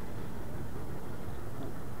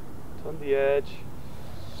 It's on the edge.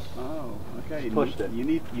 Oh, okay. Pushed it. You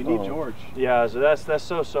need George. Yeah, so that's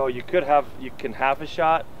so. You can have a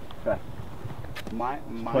shot. Okay. Mine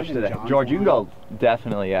Push and to the John's George, you can one. go,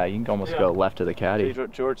 definitely, yeah, you can almost go left to the caddy.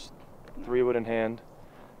 George, 3-wood in hand.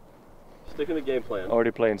 Stick in the game plan.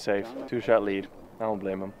 Already playing safe. 2-shot lead. I don't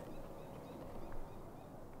blame him.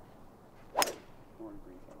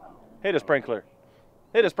 Hit a sprinkler.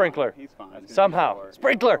 Hit a sprinkler. He's fine. It's gonna be Somehow. short.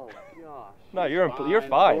 Sprinkler. Oh gosh. No, you're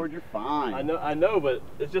fine. George, you're fine. I know, but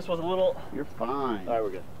it just was a little. You're fine. All right, we're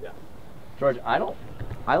good. Yeah. George,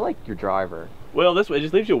 I like your driver. Well, this way it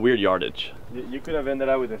just leaves you a weird yardage. You could have ended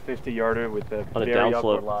up with a 50-yarder with the On a very down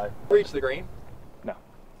upward slope. lie. Reach the green. No.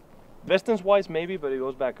 Distance-wise, maybe, but it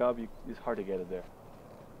goes back up. It's hard to get it there.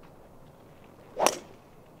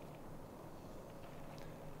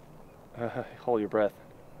 Hold your breath.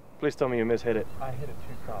 Please tell me you mishit it. I hit it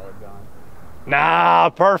too solid, John. Nah,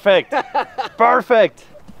 perfect. Perfect.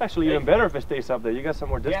 Actually, even better if it stays up there. You got some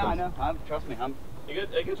more distance. Yeah, I know. Trust me. You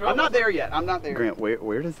good? I'm not there yet. I'm not there. Grant,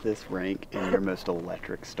 where does this rank in your most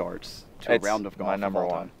electric starts to a round of golf? my number of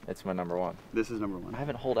all one. time? It's my number one. This is number 1. I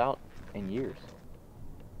haven't holed out in years.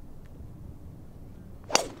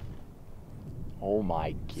 Oh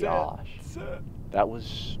my gosh. That was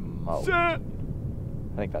smoke. I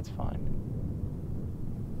think that's fine.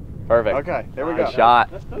 Perfect. Okay, there we go. Good shot.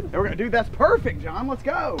 There we go. Dude, that's perfect, John. Let's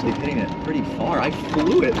go. He's hitting it pretty far. I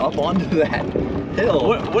flew it up onto that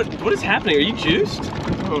hill. What is happening? Are you juiced?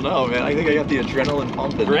 I don't know, man. I think I got the adrenaline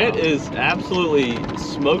pumping. Grant now. is absolutely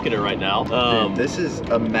smoking it right now. Dude, this is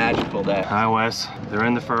a magical day. Hi, Wes. They're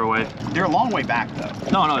in the fairway. They're a long way back, though.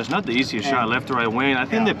 No, it's not the easiest shot, left to right wing. I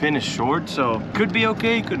think Yeah. the pin is short, so could be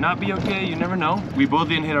okay, could not be okay. You never know. We both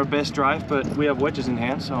didn't hit our best drive, but we have wedges in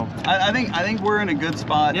hand, so. I think we're in a good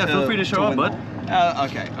spot. Yeah, feel free to show up, win bud.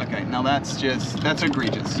 Okay. Now that's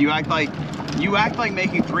egregious. You act like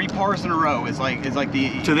making 3 pars in a row is like the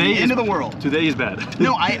end of the world. Today is bad.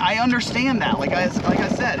 No, I understand that. Like I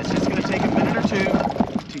said, it's just gonna take a minute or two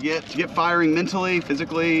to get firing mentally,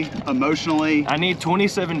 physically, emotionally. I need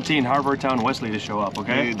 2017 Harvard Town Wesley to show up,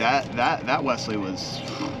 okay? Dude, that Wesley was.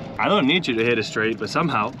 I don't need you to hit it straight, but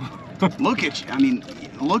somehow. Look at you. I mean,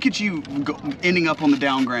 look at you ending up on the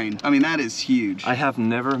down grain. I mean, that is huge. I have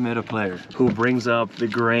never met a player who brings up the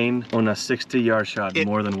grain on a 60-yard shot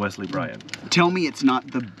more than Wesley Bryan. Tell me it's not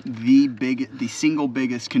the single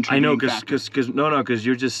biggest contributing I know, factor. because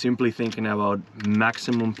you're just simply thinking about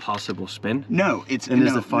maximum possible spin. No, it's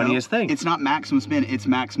the funniest thing. It's not maximum spin, it's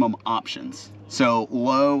maximum options. So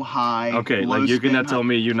low, high, Okay, low like you're spin, gonna tell high.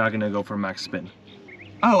 me you're not gonna go for max spin.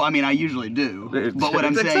 Oh, I mean, I usually do. But what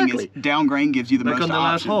I'm saying Exactly. is down grain gives you the Like most on the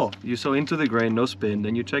last options. hole, you saw into the grain, no spin,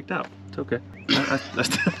 then you checked out. It's okay.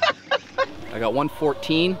 I got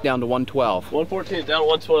 114 down to 112. 114 down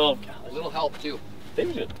 112. A little help too.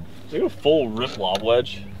 Maybe just a full rip lob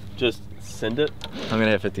wedge. Just send it. I'm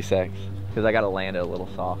gonna hit 56 because I gotta land it a little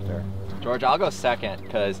softer. George, I'll go second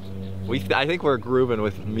because I think we're grooving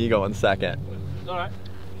with me going second. All right.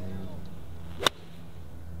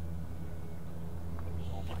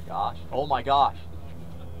 Oh my gosh.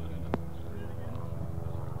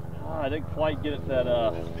 I didn't quite get it that.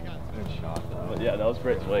 Good shot though. But yeah, that was a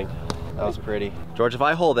great swing. That was pretty. George, if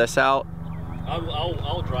I hold this out.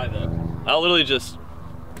 I'll drive it. I'll literally just.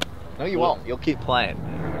 No, you won't. You'll keep playing.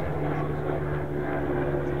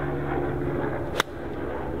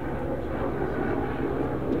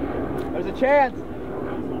 There's a chance.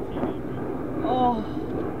 Oh.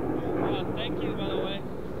 Thank you, by the way.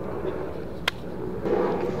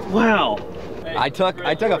 Wow. Hey, I took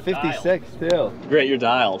a 56 too. Grant, you're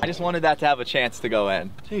dialed. I just wanted that to have a chance to go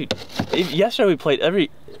in. Dude, yesterday we played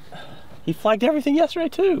he flagged everything yesterday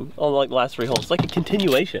too on like the last 3 holes. It's like a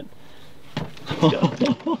continuation.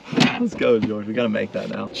 Let's go, George. We gotta make that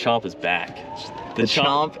now. Chomp is back. The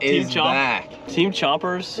chomp is back. Team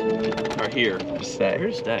chompers are here. Just stay. Here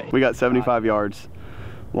to stay. We got 75 yards,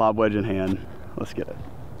 lob wedge in hand. Let's get it.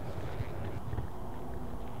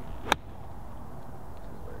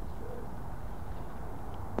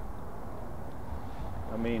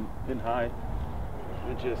 I mean, been high.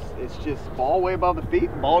 It's just ball way above the feet.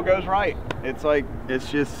 Ball goes right. It's like,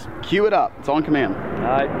 it's just cue it up. It's on command.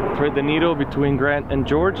 I thread the needle between Grant and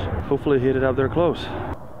George. Hopefully hit it up there close.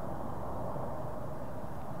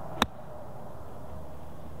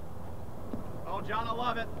 Oh, John, I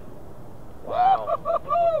love it. Wow.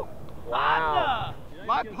 Wow.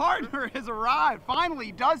 My partner has arrived. Finally,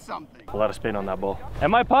 he does something. A lot of spin on that ball.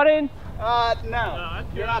 Am I putting? No,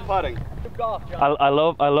 you're not putting. I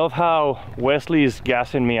love how Wesley is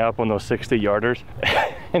gassing me up on those 60-yarders,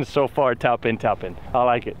 and so far tap in. I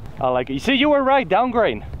like it. You see, you were right.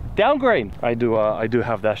 Downgrade. I do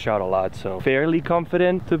have that shot a lot, so fairly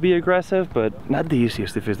confident to be aggressive, but not the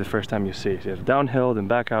easiest if it's the first time you see it. It's downhill, then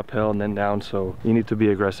back uphill, and then down, so you need to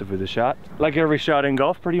be aggressive with the shot. Like every shot in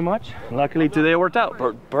golf, pretty much. Luckily today it worked out.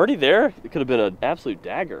 Birdie there, it could have been an absolute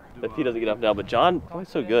dagger if he doesn't get up now, but John, oh, he's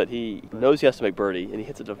so good. He knows he has to make birdie, and he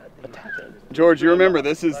hits it to a tap in. George, you remember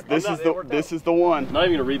this is the one. I'm not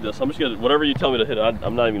even gonna read this. I'm just gonna, whatever you tell me to hit,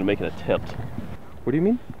 I'm not even gonna make an attempt. What do you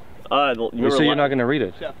mean? You say you're not gonna read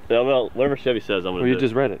it? Yeah, whatever Chevy says, I'm gonna Well, you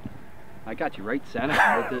just read it. I got you right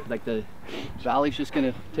center. Like the valley's just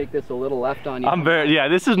gonna take this a little left on you. Yeah,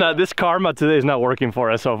 this karma today is not working for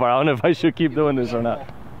us so far. I don't know if I should keep doing this or not.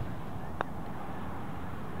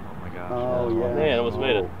 Oh my gosh. Oh yeah. Man, almost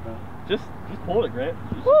made it. Just hold it, Grant.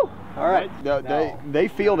 Woo! All right. They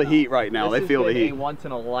feel the heat right now. They feel the heat. A once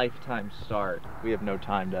in a lifetime start. We have no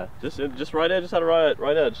time to. Just right edge, just out of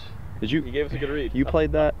right edge. Did you? He gave us a good read. You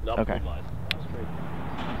played that? No, okay. Mine. That was great.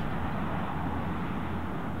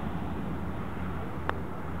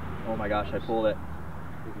 Oh my gosh, I pulled it.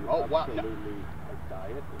 Oh wow.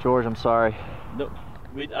 George, I'm sorry. No,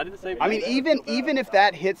 I did the same. I mean, even if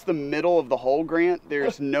that hits the middle of the hole, Grant,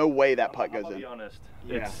 there's no way that putt goes I'll in. be honest.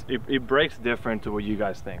 Yeah. It breaks different to what you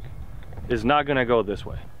guys think. It's not gonna go this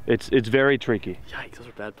way. It's very tricky. Yikes, those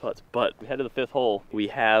are bad putts. But we head to the 5th hole. We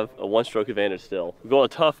have a 1-stroke advantage still. We go on a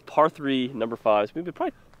tough par 3, number 5. It's maybe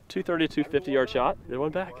probably 230 to 250 yard shot. They're one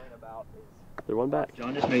back.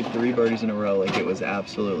 John just made 3 birdies in a row like it was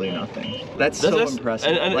absolutely nothing. That's so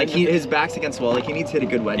impressive. And like his back's against the wall. Like he needs to hit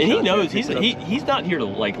a good wedge. And shot he knows there. he's not here to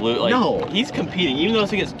like lose. Like, no, he's competing. Even though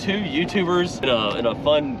it's against 2 YouTubers in a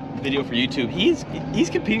fun video for YouTube, he's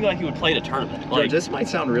competing like he would play in a tournament. Like, this might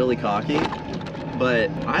sound really cocky,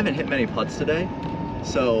 but I haven't hit many putts today,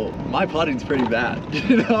 so my putting's pretty bad.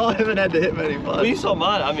 You know, I haven't had to hit many putts. Well, you saw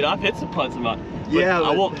mine. I mean, I've hit some putts in mine. Yeah,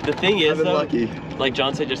 but the thing is, I've been though, lucky. Like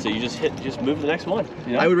John said yesterday, you just move to the next one.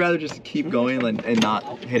 You know? I would rather just keep going and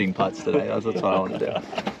not hitting putts today. That's what I want to do.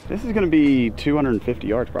 This is going to be 250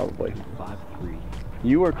 yards probably. 5-3.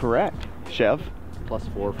 You are correct, Chev.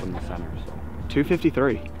 +4 from the center. So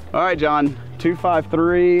 253. All right, John.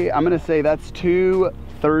 253. I'm going to say that's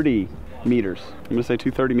 230 meters. I'm going to say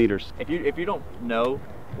 230 meters. If you don't know,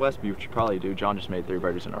 Wes, you should probably do. John just made 3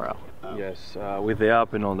 birdies in a row. Yes, with the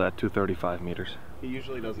up and all that, 235 meters. He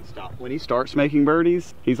usually doesn't stop. When he starts making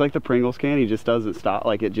birdies, he's like the Pringles can. He just doesn't stop.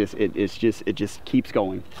 Like it just keeps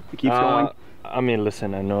going. It keeps going. I mean,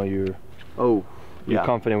 listen, I know you're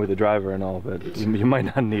confident with the driver and all, but you might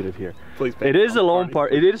not need it here. Please. It is a long par.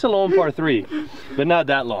 It is a long par 3, but not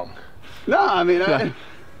that long. No, I mean.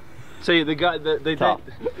 See, the guy,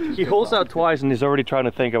 he holds out twice and he's already trying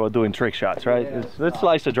to think about doing trick shots, right? Yeah. Let's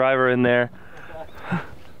slice the driver in there.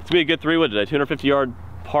 It's gonna be a good 3-wood today. 250 yard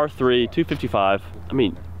par 3, 255. I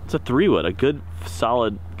mean, it's a 3-wood, a good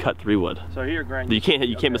solid cut 3-wood. So here, Grant, you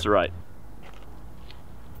can't miss it right.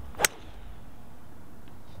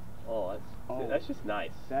 Oh, that's just nice.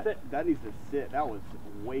 That needs to sit. That was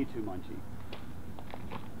way too munchy.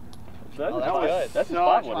 So that's was good. That's a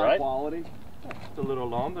such 5-wood, high right? quality. it's a little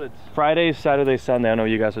long, but it's Friday, Saturday, Sunday. I know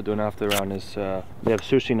you guys are doing after round. Is they have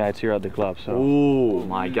sushi nights here at the club. So. Oh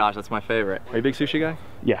my gosh, that's my favorite. Are you a big sushi guy?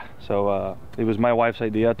 Yeah. So it was my wife's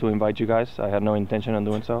idea to invite you guys. I had no intention on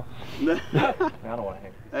doing so. I don't want to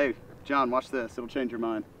hang. Hey, John, watch this. It'll change your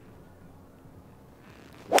mind.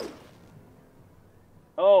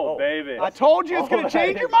 Oh, baby. I told you it's going to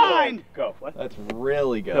change your mind. Go. What? That's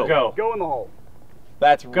really good. Go. Go in the hole.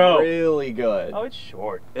 That's really good. Oh, it's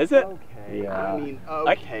short. Is it? Okay. Yeah. I mean,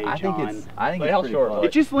 okay, I John. think it's how pretty short close.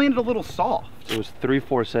 It just landed a little soft. It was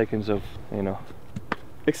 3-4 seconds of, you know,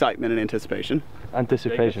 Excitement and anticipation.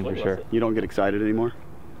 anticipation for sure. You don't get excited anymore?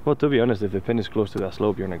 Well, to be honest, if the pin is close to that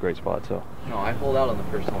slope, you're in a great spot. So. No, I pulled out on the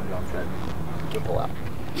first one John said. You pull out.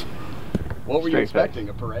 What were you Straight expecting?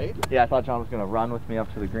 A parade? Yeah, I thought John was gonna run with me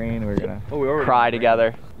up to the green. We were gonna we already cry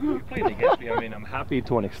together. You played against me. I mean, I'm happy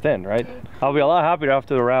to an extent, right? I'll be a lot happier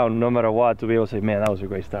after the round, no matter what, to be able to say, man, that was a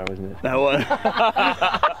great start, wasn't it? That was.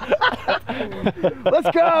 Let's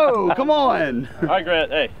go! Come on! All right,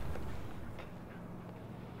 Grant. Hey.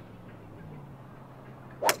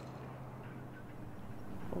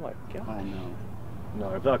 Oh my God. Oh no.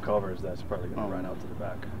 No, if that covers, that's probably going to run out to the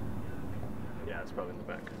back. Yeah, it's probably in the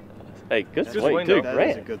back. Hey, good That's a swing, swing, too. though. That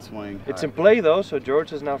is a Grant. good swing. It's in play though, so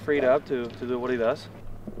George is now freed up to do what he does.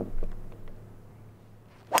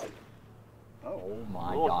 Oh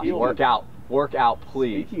My Oh, gosh, heel. work out,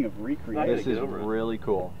 please. Speaking of recreation, This is really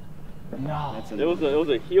cool. No. that's It was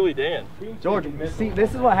a Healy Dan. George, see,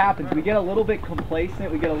 this is what happens. We get a little bit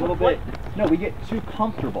complacent. We get a little bit. No, we get too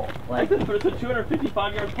comfortable. Like, It's a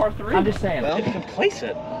 255 yards par 3. I'm just saying. It's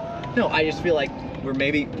complacent. No, I just feel like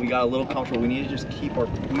we got a little comfortable. We need to just keep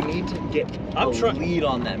we need to get a lead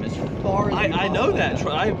on them as far as I know that.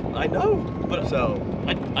 I know, but So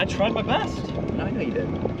I tried my best. I know you did.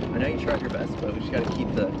 I know you tried your best, but we just got to keep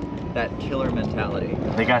that killer mentality.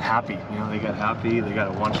 They got happy, you know, they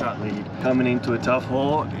got a one-shot lead coming into a tough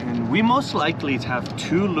hole, and we most likely have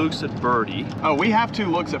 2 looks at birdie. Oh, we have 2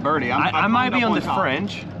 looks at birdie. I might be on the top.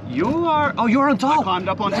 fringe. You are, oh, you're on top. I climbed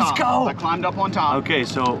up on top. Let's go. I climbed up on top. Okay,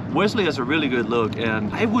 so Wesley has a really good look,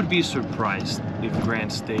 and I would be surprised if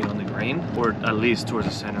Grant stayed on the green, or at least towards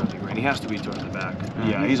the center of the green. He has to be towards the back.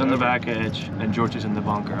 Yeah, he's on the back edge, and George is in the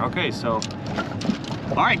bunker. Okay, so.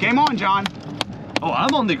 All right, game on, John. Oh,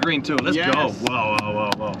 I'm on the green too. Let's Yes. go. Whoa, whoa, whoa,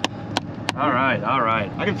 whoa. All right, all right.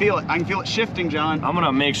 I can feel it. I can feel it shifting, John. I'm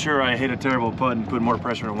gonna make sure I hit a terrible putt and put more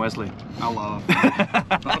pressure on Wesley. I love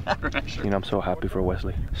pressure. You know, I'm so happy for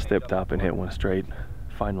Wesley. Stepped up and hit one straight.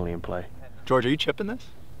 Finally in play. George, are you chipping this?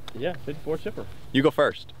 Yeah, 54 chipper. You go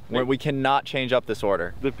first. We cannot change up this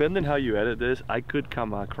order. Depending how you edit this, I could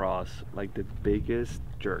come across like the biggest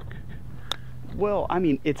jerk. Well, I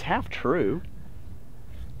mean, it's half true.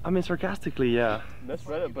 I mean, sarcastically, yeah. That's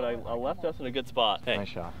right, but I left us in a good spot. Hey, Nice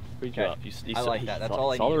shot. good job. You I like that. That's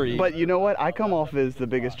all I saw the need. read. But you know what? I come off as the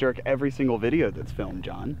biggest jerk every single video that's filmed,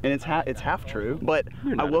 John. And it's half true. But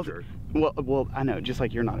You're not I will. a jerk. Well, I know. Just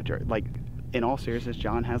like you're not a jerk. Like, in all seriousness,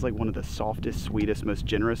 John has like one of the softest, sweetest, most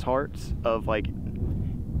generous hearts of like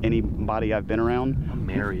anybody I've been around. I'm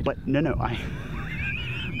married. But no,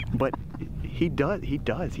 but he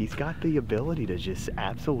does. He's got the ability to just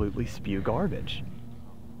absolutely spew garbage.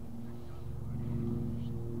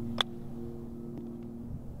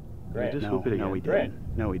 Grant. Just No, swoop it no, again. we Grant.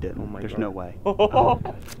 didn't. No, we didn't. Oh my There's God. no way.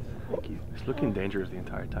 Thank you. It's looking dangerous the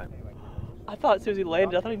entire time. I thought as soon as he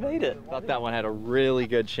landed, I thought he made it. Thought that one had a really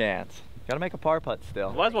good chance. Got to make a par putt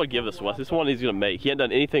still. Might as well give this to Wes. This one he's gonna make. He hadn't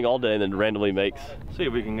done anything all day and then randomly makes. See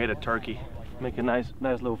if we can get a turkey. Make a nice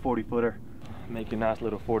little 40-footer. Make a nice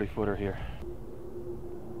little 40-footer here.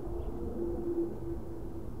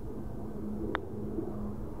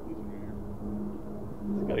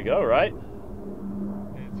 It's gotta go, right?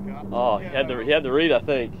 Oh, he had the read, I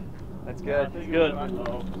think. That's good. It's good.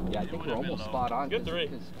 Yeah, I think we're almost spot on. Good three.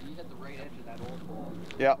 Because you hit the right edge of that old ball.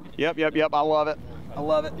 Yep. I love it. I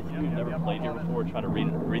love it. You've never played here before, trying to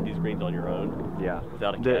read these greens on your own. Yeah.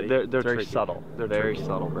 Without a caddy. They're Very tricky. subtle. They're very tricky.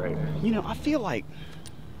 subtle break. You know, I feel like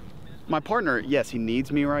my partner, yes, he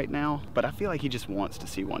needs me right now, but I feel like he just wants to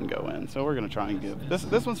see one go in. So we're gonna try and give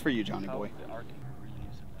this one's for you, Johnny boy.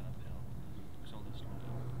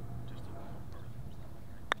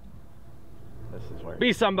 This is where.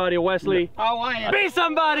 Be somebody, Wesley. Oh, I am. Be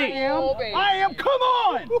somebody. I am. Come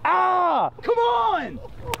on. Ah! Come on.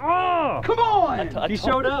 Ah! Come on. He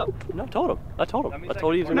showed up. No, I told him. I told him he was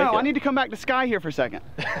gonna No, make it. I need to come back to Sky here for a second.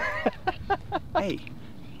 Hey,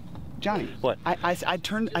 Johnny. What? I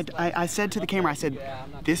said to the camera, I said,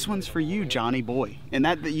 this one's for you, Johnny boy. And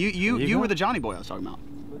that you were the Johnny boy I was talking about.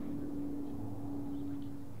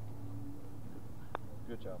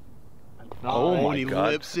 Oh and my he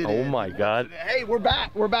God. lips it Oh in. my God. Hey, we're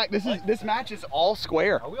back. We're back. This match is all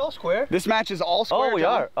square. Are we all square? This match is all square. Oh, we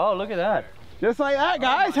John. are. Oh, look at that. Just like that,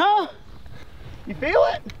 guys, huh? You feel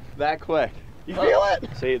it? That quick. You feel it?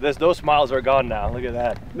 See, those smiles are gone now. Look at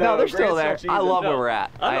that. No, they're still there. Grant's so I cheesy. love where we're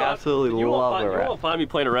at. I absolutely You love won't where we're at. find me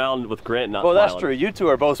playing around with Grant and not Well, that's smiling. true. You two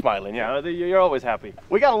are both smiling. Yeah, you're always happy.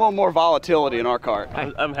 We got a little more volatility in our cart.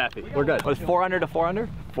 I'm happy. We're good. Was 4 under to 4 under?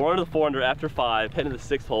 4 under the 4 under after 5, heading to the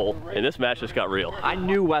 6th hole, and this match just got real. I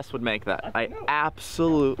knew Wes would make that. I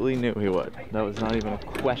absolutely knew he would. That was not even a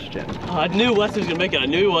question. I knew Wes was gonna make it. I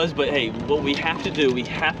knew he was, but hey, what we have to do, we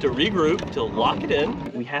have to regroup to lock it in.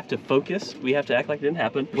 We have to focus. We have to act like it didn't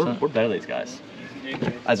happen. We're better than these guys.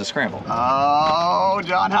 as a scramble. Oh,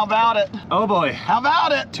 John, how about it? Oh boy. How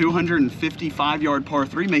about it? 255-yard par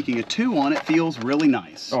 3, making a 2 on it feels really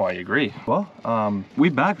nice. Oh, I agree. Well, we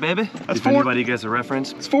back, baby. That's if four. anybody gets a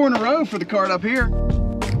reference. It's 4 in a row for the card up here.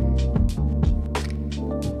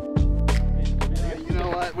 You know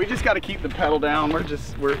what? We just got to keep the pedal down. We're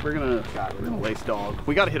gonna lace dog.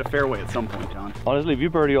 We got to hit a fairway at some point, John. Honestly, if you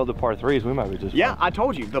birdie all the par 3s, we might be just Yeah, fine. I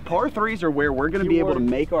told you the par 3s are where we're gonna be able to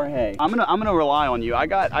make our hay. I'm gonna rely on you. I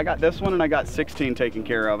got this one and I got 16 taken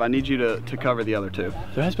care of. I need you to cover the other 2.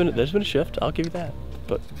 There's been a shift. I'll give you that.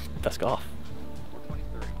 But that's golf.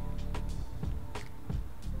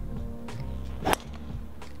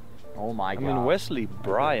 Oh my God. I mean, Wesley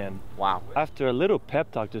Bryan, Wow. after a little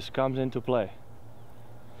pep talk, just comes into play.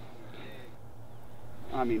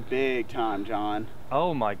 I mean, big time, John.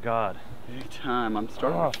 Oh my God. Big time. I'm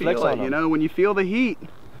starting to flex feel on it. You him. know, when you feel the heat.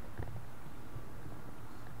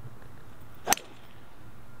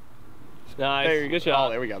 Nice. Hey, good shot. Oh,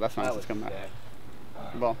 there we go. That's nice. It's coming back.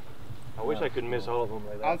 Well, I wish I could miss all of them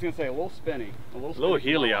like that. I was gonna say a little spinny. A little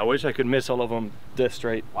heely. I wish I could miss all of them this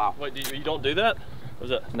straight. Wow. Wait, you don't do that? Was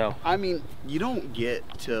it? No. I mean, you don't get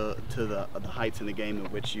to the heights in the game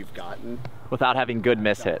at which you've gotten. Without having good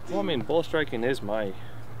miss hits. Well, I mean, ball striking is my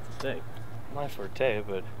thing. My forte,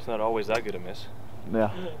 but it's not always that good a miss.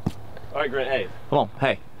 Yeah. All right, Grant. Hey. Come on.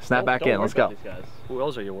 Hey, snap back don't in. worry Let's about go. these guys. Who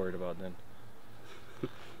else are you worried about then?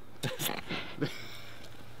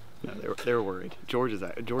 No, they were worried.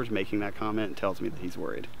 George making that comment tells me that he's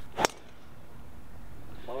worried.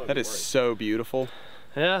 Why would I That be is worried? so beautiful.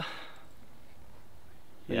 Yeah.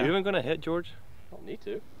 Yeah. Are you even gonna hit, George? I don't need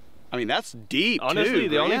to. I mean, that's deep. Honestly, too,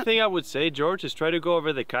 the only Grant. thing I would say, George, is try to go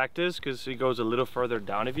over the cactus because he goes a little further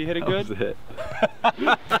down if you hit it good.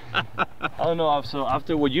 I don't know. So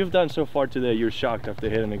after what you've done so far today, you're shocked after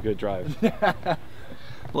hitting a good drive. A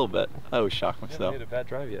little bit. I always shock I haven't myself. hit a bad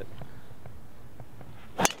drive yet.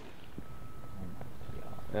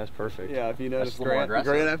 That's perfect. Yeah, if you notice, a little more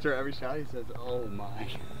aggressive. Grant after every shot, he says, "Oh my."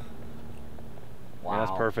 Wow. Yeah,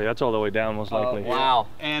 that's perfect. That's all the way down, most likely. Wow.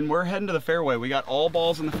 And we're heading to the fairway. We got all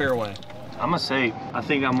balls in the fairway. I must say, I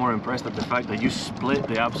think I'm more impressed at the fact that you split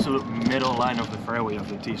the absolute middle line of the fairway of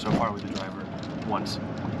the tee so far with the driver once,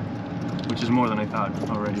 which is more than I thought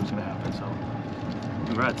already was going to happen. So,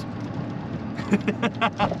 congrats.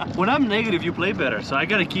 When I'm negative, you play better, so I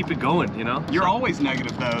got to keep it going, you know? You're always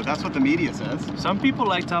negative, though. That's what the media says. Some people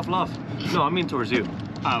like tough love. No, I mean towards you.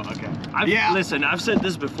 Oh, okay. Listen, I've said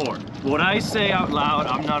this before. What I say out loud,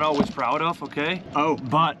 I'm not always proud of, okay? Oh,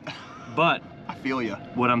 But I feel you.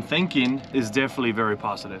 what I'm thinking is definitely very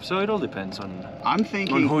positive. So it all depends on I'm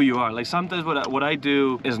thinking. who you are. Like sometimes what I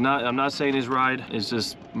do is not, I'm not saying is right. It's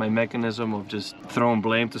just my mechanism of just throwing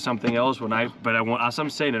blame to something else as I'm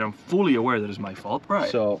saying it, I'm fully aware that it's my fault.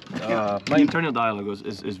 Right. So my internal dialogue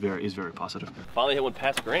is very positive. Finally hit one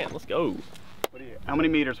past Grant. Let's go. How many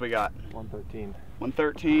meters we got? 113,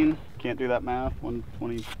 113. Can't do that math.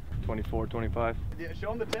 120. 24, 25. Yeah,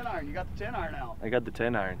 show him the 10 iron. You got the 10 iron out. I got the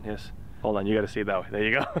 10 iron, yes. Hold on, you gotta see it that way. There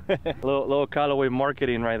you go. little Callaway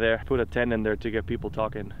marketing right there. Put a 10 in there to get people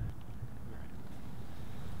talking.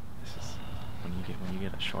 This is when you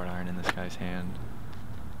get a short iron in this guy's hand.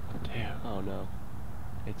 Damn. Oh no.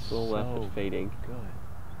 It's Full left so but fading. good.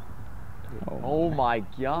 Oh my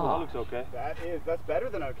That God. looks okay. That's better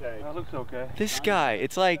than okay. That looks okay. This guy,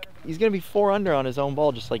 it's like he's gonna be 4 under on his own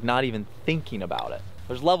ball, just like not even thinking about it.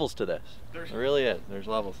 There's levels to this. There really is. There's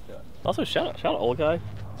levels to it. Also, shout out old guy.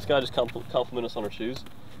 This guy just compliment us on our shoes.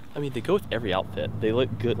 I mean, they go with every outfit. They look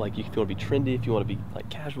good. Like if you want to be trendy, if you want to be like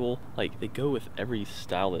casual, like they go with every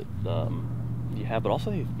style that you have. But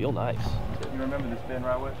also they feel nice. You remember this spin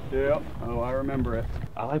right way? Yep. Oh, I remember it.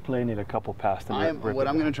 I like playing it a couple past and What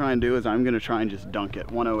I'm going to try and do is I'm going to try and just dunk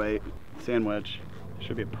it. 108 sandwich.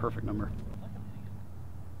 Should be a perfect number.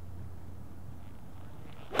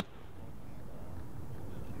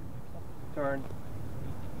 turn.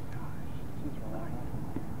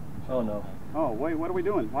 Oh no. Oh, wait, what are we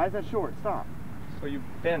doing? Why is that short? Stop. So you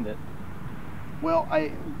bend it. Well,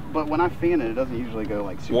 but when I fan it, it doesn't usually go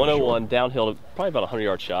like super 101 downhill, to probably about a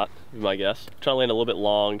 100-yard shot, would be my guess. Try to land a little bit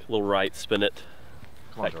long, a little right, spin it.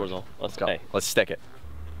 Come on, Back towards George. all. Let's go. Hey. Let's stick it.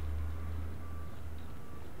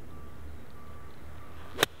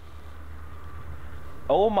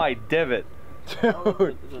 Oh my divot.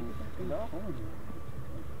 Dude.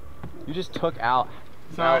 You just took out.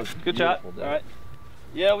 Sorry. Good shot. All right.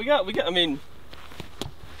 Yeah, we got. I mean,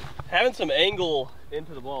 having some angle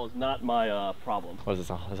into the ball is not my problem. What is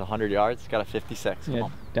this? It's 100 yards. Got a 56. Come Yeah,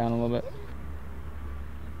 on. down a little bit.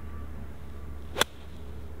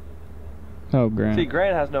 Oh, Grant. See,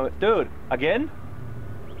 Grant has no. Dude, again?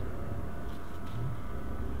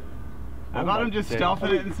 How about him just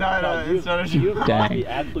stuffing it inside of Dang.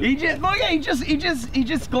 He just look at he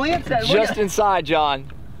just glanced at it. Just inside, John.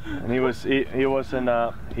 And he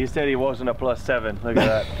wasn't he said he wasn't a +7. Look at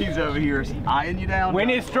that. He's over here eyeing you down.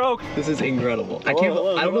 Winning stroke. This is incredible. I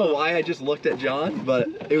don't know why I just looked at John, but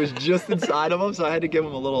it was just inside of him, so I had to give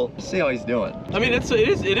him a little, see how he's doing. I mean, it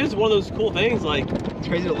is one of those cool things. Like, It's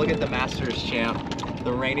crazy to look at the Masters champ,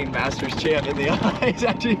 the reigning Masters champ in the eyes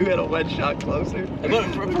after you hit a wedge shot closer. but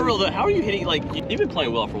for real though, how are you hitting? Like, you've been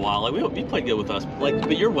playing well for a while. Like, you played good with us. Like,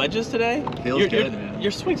 but your wedges today, Feels good, man.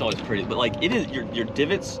 Your swing's always pretty, but like it is your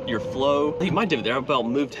divots, your flow. Like my divot there, I about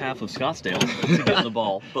moved half of Scottsdale to get in the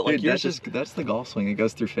ball. But like Dude, that's the golf swing. It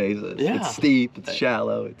goes through phases. Yeah. It's steep, it's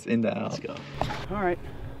shallow, it's in to out. Let's go. All right,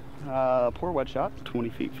 poor wedge shot, 20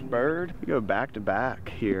 feet from bird. We go back to back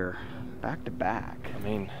here, back to back. I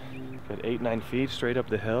mean, got 8-9 feet straight up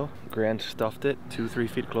the hill. Grant stuffed it 2-3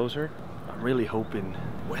 feet closer. I'm really hoping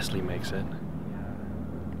Wesley makes it.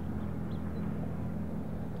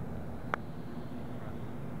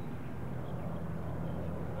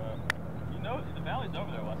 The valley's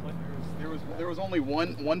over there, Wesley. There was only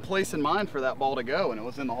one place in mind for that ball to go, and it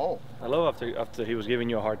was in the hole. I love after he was giving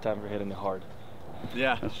you a hard time for hitting it hard.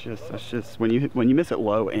 Yeah. That's just when you miss it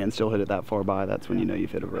low and still hit it that far by, that's when you know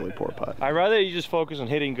you've hit a really poor putt. I'd rather you just focus on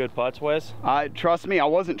hitting good putts, Wes. Trust me, I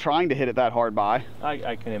wasn't trying to hit it that hard by.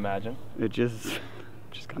 I can imagine. It just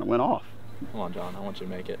kind of went off. Come on, John. I want you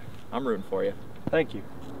to make it. I'm rooting for you. Thank you.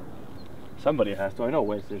 Somebody has to. I know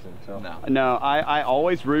Wes isn't, so. No, I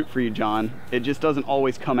always root for you, John. It just doesn't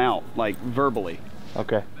always come out, like, verbally.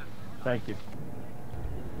 Okay. Thank you.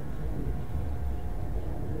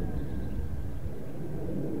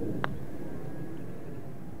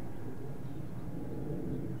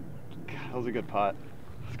 That was a good putt.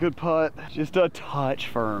 It's a good putt. Just a touch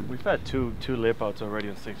firm. We've had two lip outs already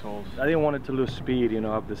on 6 holes. I didn't want it to lose speed, you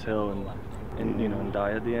know, up this hill and you know, and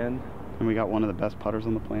die at the end. And we got one of the best putters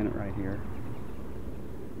on the planet right here.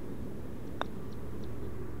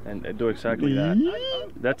 And do exactly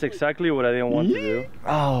that. That's exactly what I didn't want to do.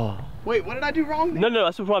 Oh. Wait, what did I do wrong? No,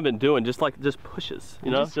 that's what I've been doing. Just pushes, you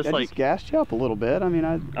know, I just just gassed you up a little bit. I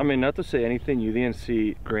mean, not to say anything, you didn't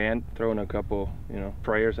see Grant throwing a couple, you know,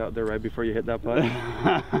 prayers out there right before you hit that putt.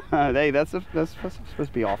 hey, that's supposed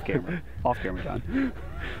to be off camera. Off camera, John.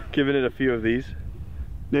 Giving it a few of these.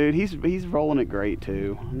 Dude, he's rolling it great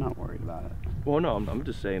too. I'm not worried about it. Well, no, I'm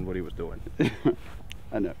just saying what he was doing.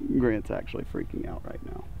 I know Grant's actually freaking out right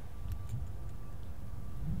now.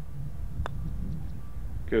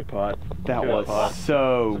 Good putt. That Good was putt.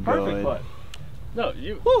 so good. perfect putt. No,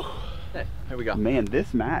 you. Whew. Hey, here we go. Man,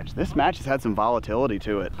 this match has had some volatility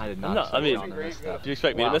to it. I did not. No, I mean, on this stuff. do you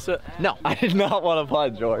expect me to miss it? No, I did not want to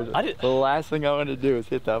putt, George. I did. The last thing I wanted to do is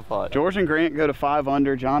hit that putt. George and Grant go to 5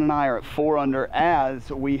 under. John and I are at 4 under as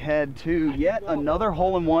we head to yet another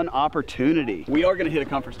hole-in-one opportunity. We are going to hit a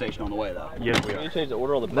comfort station on the way, though. Yes, we Can are. you change the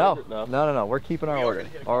order on the No, plate? no. We're keeping our order.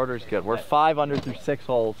 Our order's good. We're 5 under through 6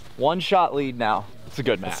 holes. 1 shot lead now. It's a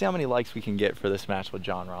good match. Let's see how many likes we can get for this match with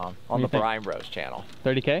Jon Rahm on the Bryan Bros channel.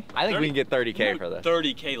 30K? I think we can get 30K for this.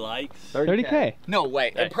 30K likes. 30K. No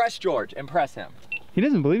way. Hey. Impress George. Impress him. He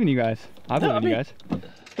doesn't believe in you guys. I believe in you guys.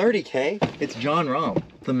 30K? It's Jon Rahm,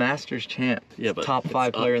 the Masters champ. Yeah, but top it's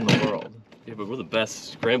 5 player in the world. Yeah, but we're the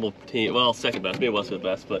best scramble team. Well, second best. Me and Wes are the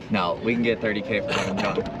best, but No, we can get 30K for him and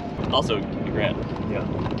John. also Grant. Yeah.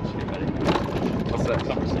 Just get ready. What's that?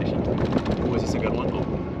 Conversation. Oh, is this a good one?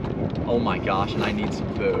 Oh my gosh, and I need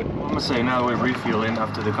some food. I'm gonna say now that we're refueling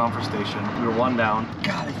after the comfort station, we were 1 down.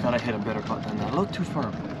 God, I thought I hit a better putt than that. A little too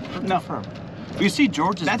firm. No. Too firm. You see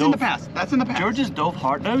George's That's dove. in the past. That's in the past. George's dove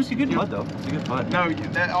hard. No, it's a good putt though. It's a good putt. No,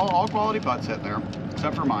 all quality putts hit there,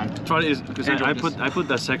 except for mine. Try to because And I George's. put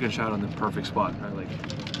that second shot on the perfect spot. I like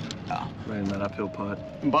right in that uphill putt.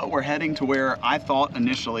 But we're heading to where I thought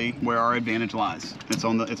initially where our advantage lies. It's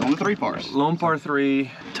on the 3 pars. Lone par 3,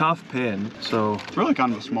 tough pin. So It's really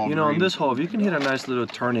kind of a small you know, on green. this hole, if you can hit a nice little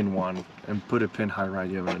turn-in one and put a pin high right,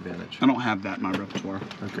 you have an advantage. I don't have that in my repertoire.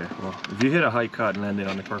 Okay, well, if you hit a high cut and land it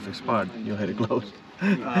on the perfect spot, you'll hit it close.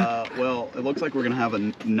 Well, it looks like we're gonna have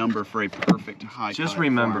a number for a perfect high. Just cut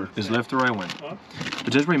remember, for is left or right win. But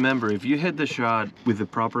just remember, if you hit the shot with the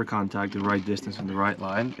proper contact, the right distance, and the right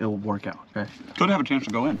line, it'll work out. Okay. Could have a chance to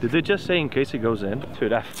go in. Did they just say in case it goes in?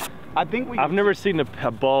 Dude, I think we. I've never seen a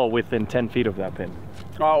ball within 10 feet of that pin.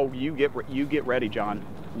 Oh, you get ready, John.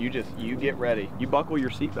 You get ready. You buckle your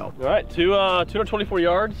seatbelt. All right, 224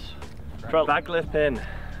 yards. Back left pin.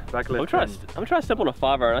 Back left. I'm trying to step on a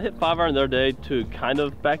 5-iron. I hit 5-iron the other day to kind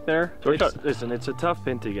of back there. So Listen, it's a tough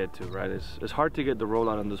pin to get to, right? It's hard to get the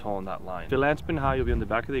rollout on this hole on that line. If you land spin high, you'll be on the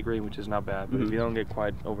back of the green, which is not bad. But if you don't get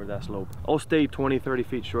quite over that slope, I'll stay 20, 30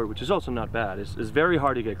 feet short, which is also not bad. It's very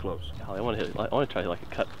hard to get close. I want to try to hit like a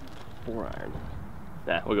cut 4-iron.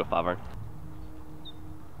 Nah, we'll go 5-iron.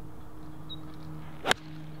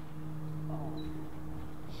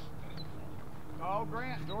 Oh,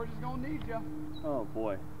 Grant, George is gonna need you. Oh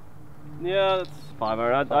boy. Yeah, that's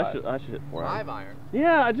 5-iron. I should hit 4-iron. 5-iron?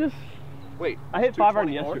 Yeah, I just. Wait. I hit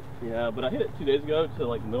 5-iron yesterday. Yeah, but I hit it 2 days ago to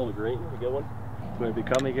like the middle of the green. A good one. Will he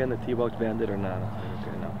become again the T-Box Bandit or not?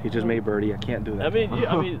 Okay, no. He just made birdie. I can't do that. I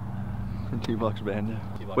mean. T-Box Bandit.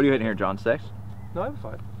 What are you hitting here, John? 6? No, I'm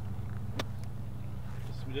fine.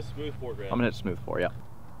 Just smooth 4 grand. I'm gonna hit smooth 4, yeah.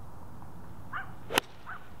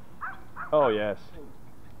 Oh yes.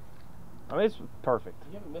 I mean, it's perfect.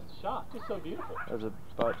 You haven't missed a shot. It's just so beautiful.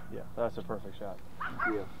 Yeah, that's a perfect shot.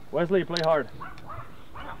 Yeah. Wesley, play hard.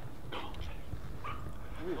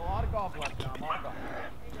 A lot of golf left, John. A lot of golf.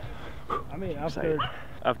 I mean,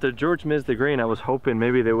 after George missed the green, I was hoping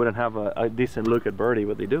maybe they wouldn't have a decent look at birdie,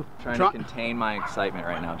 but they do. Trying to contain my excitement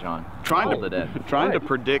right now, John. Trying to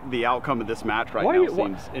predict the outcome of this match right now seems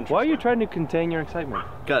interesting. Why are you trying to contain your excitement?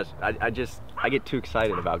 Because I get too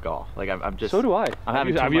excited about golf. Like I'm just. So do I. Have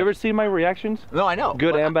you ever seen my reactions? No, I know.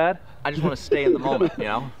 Good and bad. I just want to stay in the moment, you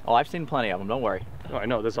know. Oh, I've seen plenty of them. Don't worry. Oh, I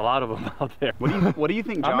know. There's a lot of them out there. What do you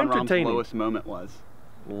think Jon Rahm's lowest moment was?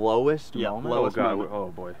 Lowest moment? Lowest moment. Oh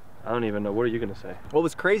boy. I don't even know. What are you gonna say? What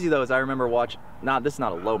was crazy though is I remember watching. This is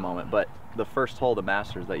not a low moment, but the first hole of the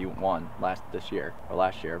Masters that you won last year.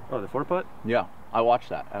 Oh, the 4-putt? Yeah, I watched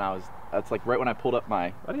that, and that's like right when I pulled up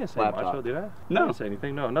my I didn't say laptop. much, though, did I? No. I didn't say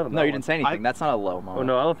anything. No, none of that. No, you didn't say anything. That's not a low moment. Oh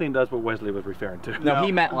no, I don't think that's what Wesley was referring to. No,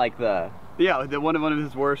 he meant like the. Yeah, one of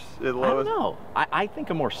his worst, lowest. I don't know. I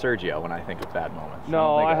think of more Sergio when I think of bad moments.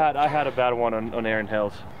 No, I had a bad one on Aaron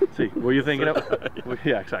Hills. See, what were you thinking of?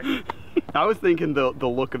 Yeah, exactly. I was thinking the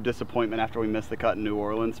look of disappointment after we missed the cut in New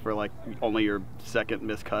Orleans for like only your second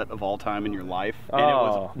missed cut of all time in your life, and it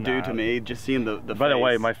was due to me just seeing the. By the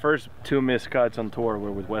way, my first 2 missed cuts on tour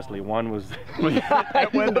were with Wesley. One was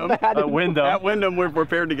at Wyndham. At Wyndham, we're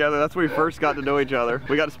paired together. That's where we first got to know each other.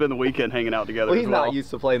 We got to spend the weekend hanging out together. Well, he's not used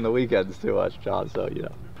to playing the weekends too much, John. So you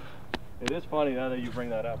know. It is funny now that you bring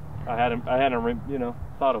that up. I hadn't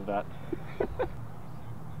thought of that.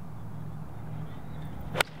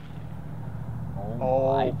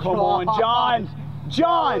 Oh, come on, John!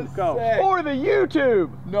 John! Go. For the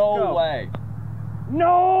YouTube! No way.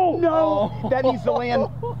 No! No! That needs to land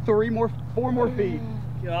 4 more feet.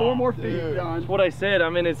 4 more feet, John. That's what I said. I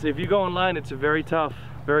mean, if you go online, it's a very tough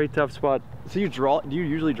spot. So do you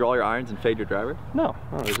usually draw your irons and fade your driver? No,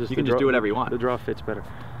 it's just you can just do whatever you want. The draw fits better.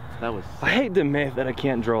 That was. I hate the myth that I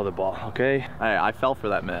can't draw the ball. Okay. I fell for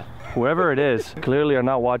that myth. Whoever it is, clearly are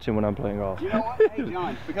not watching when I'm playing golf. You know what? Hey,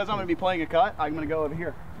 John, because I'm going to be playing a cut, I'm going to go over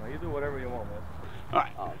here. Well, you do whatever you want, man. All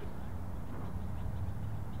right.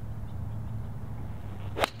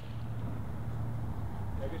 Yeah,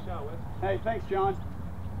 good shot, Wes. Hey, thanks, John.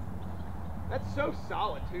 That's so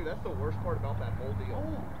solid, too. That's the worst part about that whole deal.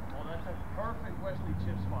 Oh, that's a perfect Wesley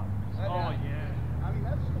chip spot. Yeah. I mean,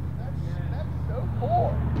 that's so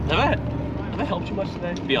cool. Have I helped you much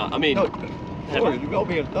today? Be honest. I mean, you helped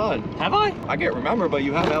me a ton. Have I? I can't remember, but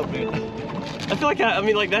you have helped me. I feel like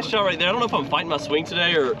like that shot right there. I don't know if I'm fighting my swing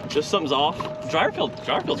today or just something's off. Driver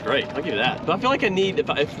feels great. I'll give you that. But I feel like I need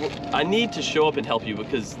I need to show up and help you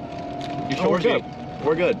because you short me.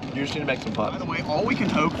 We're good. You just need to make some putts. By the way, all we can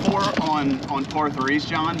hope for on par 3s,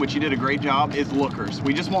 John, which you did a great job, is lookers.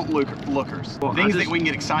 We just want lookers. Well, things that we can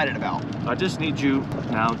get excited about. I just need you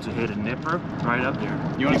now to hit a nipper right up there.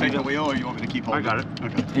 You want to take the wheel or you want me to keep holding? I got it.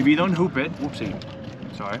 Okay. If you don't hoop it, whoopsie.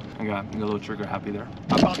 Sorry, I got a little trigger happy there.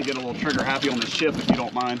 I'm about to get a little trigger happy on this chip if you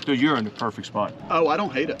don't mind. Dude, you're in the perfect spot. Oh, I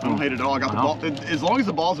don't hate it. I don't hate it at all. I got the ball. As long as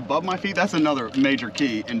the ball's above my feet, that's another major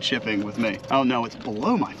key in chipping with me. Oh no, it's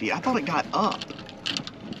below my feet. I thought it got up.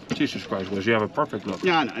 Jesus Christ, Wes, you have a perfect look.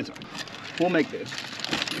 Yeah, I know. It's all right. We'll make this.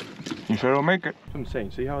 You sure will make it. I'm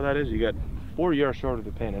saying, see how that is? You got 4 yards short of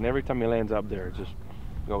the pin, and every time he lands up there, it just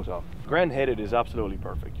goes off. Grand headed is absolutely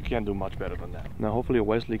perfect. You can't do much better than that. Now, hopefully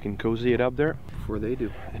Wesley can cozy it up there before they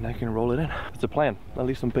do, and I can roll it in. That's the plan. At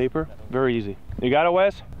least on paper, very easy. You got it,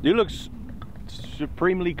 Wes? You look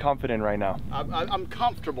supremely confident right now. I'm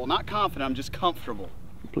comfortable, not confident. I'm just comfortable.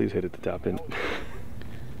 Please hit it to top in.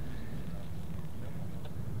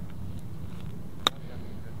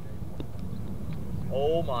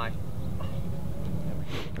 Oh my.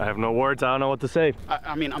 I have no words. I don't know what to say.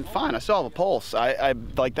 I mean, I'm fine. I still have a pulse. I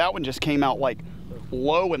like that one just came out like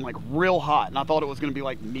low and like real hot, and I thought it was going to be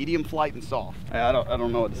like medium flight and soft. I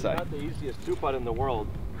don't know what to say. Not the easiest two putt in the world.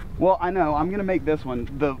 Well, I know. I'm going to make this one.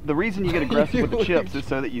 The reason you get aggressive with the chips is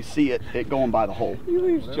so that you see it going by the hole. He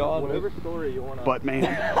leaves John. Whatever story you want to. But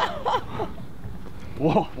man,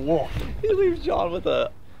 whoa, whoa. He leaves John with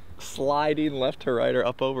a sliding left to righter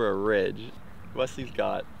up over a ridge. Wesley's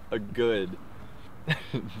got a good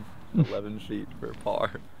 11 feet for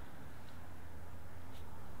par.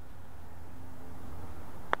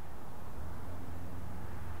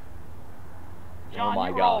 John, oh my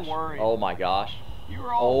you were gosh. all worried. Oh my gosh. You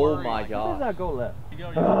were all Oh worried. my Does gosh. not go left?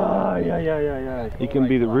 Yeah. He can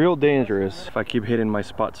be the real dangerous if I keep hitting my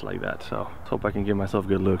spots like that. So hope I can give myself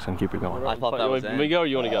good looks and keep it going. I thought that was Let me go or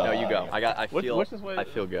you want to go? No, you go. I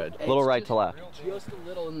feel good. A little right to left. Just a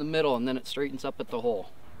little in the middle, and then it straightens up at the hole.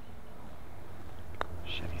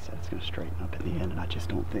 Chevy said it's going to straighten up in the end, and I just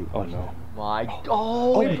don't think. Oh no. My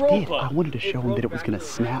Oh, it did. I wanted to show him that it was going to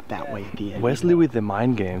snap that way at the end. Wesley with the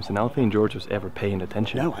mind games, and I don't think George was ever paying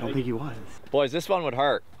attention. No, I don't think he was. Boys, this one would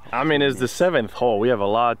hurt. I mean, it's the 7th hole. We have a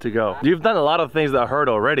lot to go. You've done a lot of things that hurt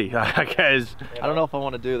already, guys. I don't know if I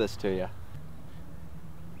want to do this to you.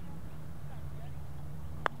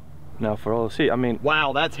 Now for all to see, I mean,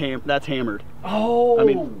 Wow, that's hammered. Oh. I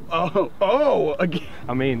mean, again.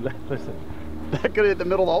 I mean, listen. That could have hit the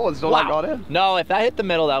middle of the hole and still not got in. No, if that hit the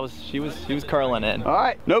middle, that was she was curling in. All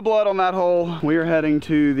right, no blood on that hole. We are heading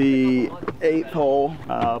to the 8th hole,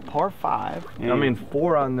 par 5. I mean,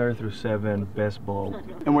 4 under through 7, best ball.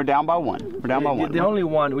 And we're down by 1. We're down by 1. The only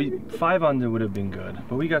one, 5 under would have been good,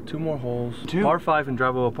 but we got 2 more holes. Par 5 and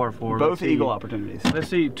drivable par 4. Both eagle opportunities. Let's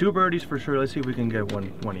see, 2 birdies for sure. Let's see if we can get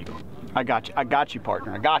one eagle. I got you,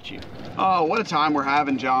 partner. I got you. Oh, what a time we're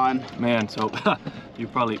having, John. Man, so you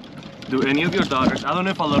probably. Do any of your daughters, I don't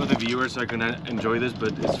know if a lot of the viewers are gonna enjoy this,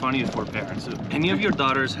 but it's funny for parents. Do any of your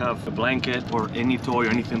daughters have a blanket or any toy or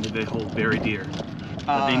anything that they hold very dear?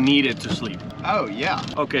 That they need it to sleep? Oh, yeah.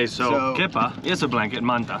 Okay, so kepa is a blanket,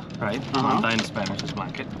 manta, right? Manta in Spanish is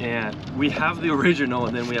blanket. And we have the original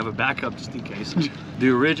and then we have a backup just in case. The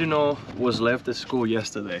original was left at school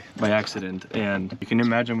yesterday by accident, and you can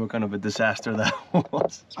imagine what kind of a disaster that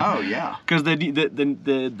was. Oh, yeah. Because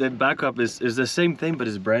the backup is the same thing, but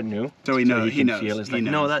it's brand new. So he knows. He knows. It's like,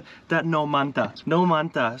 no, that no manta.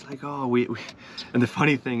 It's like, oh, we. And the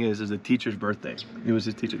funny thing is the teacher's birthday. It was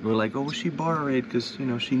his teacher. We're like, oh, she borrowed it because, you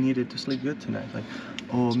know, she needed to sleep good tonight. Like,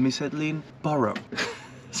 oh, Miss Edlin, borrow.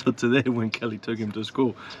 So today when Kelly took him to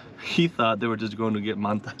school, he thought they were just going to get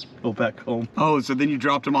manta, go back home. Oh, so then you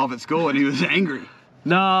dropped him off at school and he was angry.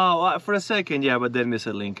 No, for a second, yeah, but then Miss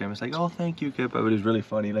Edlin came. It's like, oh, thank you, Kip. But it was really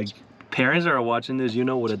funny. Like, parents that are watching this, you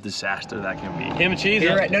know what a disaster that can be. Ham and cheese?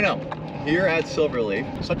 Here Here at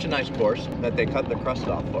Silverleaf, such a nice course that they cut the crust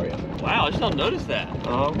off for you. Wow, I just don't notice that.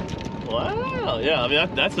 Wow, yeah, I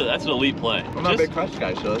mean, that's an elite play. I'm not a big crust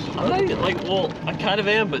guy, so this is I'm not even, like, well, I kind of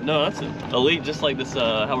am, but no, that's elite, just like this,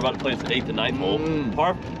 how we're about to play this 8th and 9th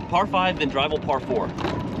hole. Par 5, then drivable par 4.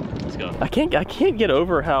 Let's go. I can't get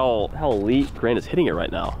over how elite Grant is hitting it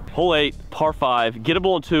right now. Hole 8, par 5,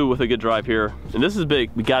 gettable in 2 with a good drive here. And this is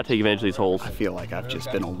big. We gotta take advantage of these holes. I feel like I've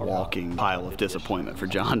just been a walking pile of disappointment for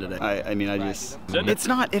John today. I mean,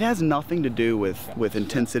 it has nothing to do with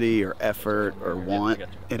intensity or effort or want.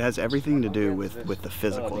 It has everything to do with the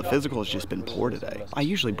physical. The physical has just been poor today. I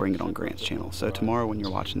usually bring it on Grant's channel. So tomorrow when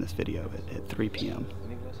you're watching this video at 3 p.m.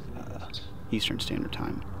 Eastern Standard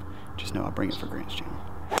Time, just know I bring it for Grant's channel.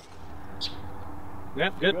 Yeah,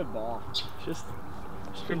 good. Good ball. Just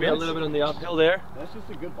could be a little bit on the uphill there. That's just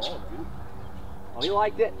a good ball, man. Oh, you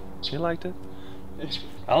liked it? You liked it?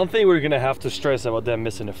 I don't think we're gonna have to stress about them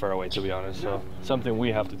missing the fairway, to be honest. So something we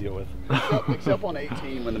have to deal with. Except on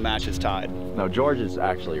 18 when the match is tied. No, George is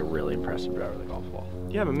actually a really impressive driver of the golf ball.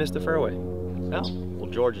 You haven't missed the fairway. No. Well,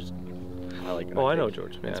 George is. I like. Oh, I know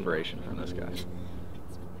George. Man. Inspiration from this guy.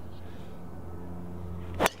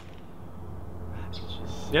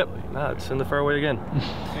 Yep, nah, it's in the fairway again.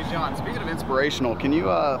 Hey John, speaking of inspirational, can you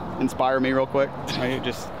inspire me real quick?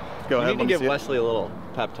 Just go ahead. You need to give Wesley a little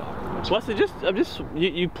pep talk. Wesley,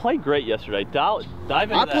 you played great yesterday. Dive into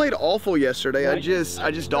that. I played awful yesterday. I just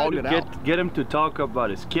dogged it out. Get him to talk about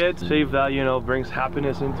his kids. See if that, you know, brings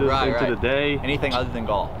happiness into the day. Anything other than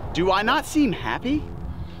golf. Do I not seem happy?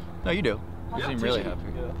 No, you do. You seem really happy.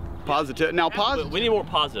 Positive. Now positive. We need more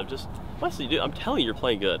positive. Just Wesley, dude, I'm telling you, you're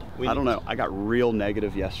playing good. I don't know. I got real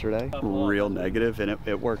negative yesterday. Real negative, and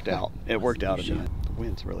it worked out. It worked out in the end. The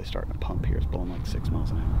wind's really starting to pump here. It's blowing like 6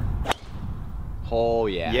 miles an hour. Oh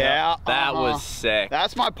yeah. Yeah. That was sick.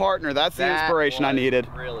 That's my partner. That's the inspiration I needed.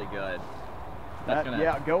 Really good.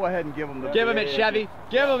 Yeah, go ahead and give him the. Give him it, Chevy.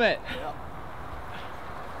 Give him it.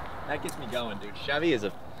 That gets me going, dude. Chevy is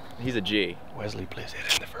he's a G. Wesley, please hit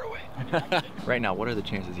it in the fairway. Right now, what are the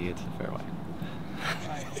chances he hits the fairway?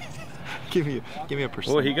 give me a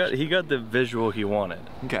percent. Well, he got the visual he wanted.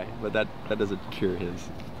 Okay, but that doesn't cure his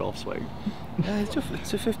golf swing. Yeah, it's a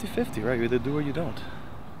 50-50, right? You either do or you don't.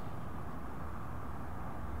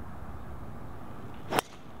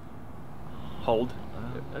 Hold.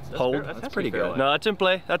 Hold. That's pretty good. No, that's in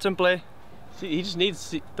play. That's in play. See, he just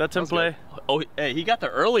needs. That's in play. Oh, hey, he got the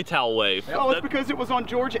early towel wave. Oh, it's because it was on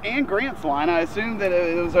George and Grant's line. I assumed that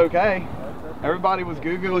it was okay. Everybody was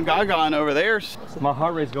goo-goo and gaga over theirs. My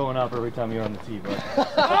heart rate's going up every time you're on the tee, but.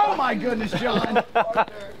 Oh my goodness, John.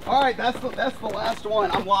 All right, that's the last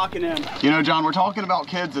one. I'm locking in. You know, John, we're talking about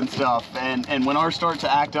kids and stuff, and when ours start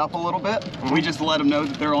to act up a little bit, we just let them know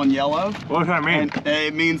that they're on yellow. What does that mean? And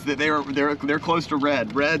it means that they're close to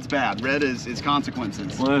red. Red's bad. Red is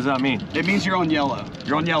consequences. What does that mean? It means you're on yellow.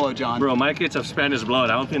 You're on yellow, John. Bro, my kids have Spanish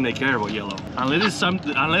blood. I don't think they care about yellow.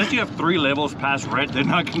 Unless you have 3 levels past red, they're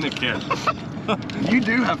not gonna care. You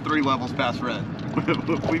do have 3 levels past red.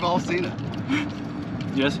 We've all seen it.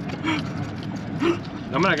 Yes.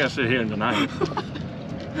 I'm not gonna sit here and deny it.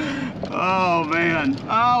 Oh man.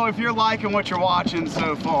 Oh, if you're liking what you're watching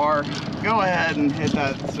so far, go ahead and hit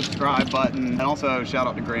that subscribe button. And also shout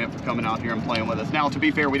out to Grant for coming out here and playing with us. Now, to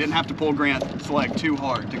be fair, we didn't have to pull Grant's leg too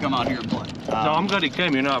hard to come out here and play. No, I'm glad he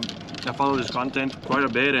came. You know, I follow this content quite a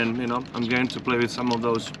bit, and you know, I'm getting to play with some of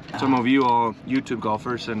you are YouTube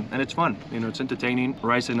golfers, and it's fun. You know, it's entertaining,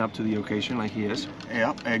 rising up to the occasion like he is.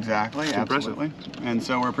 Yeah, exactly, It's absolutely. impressive. And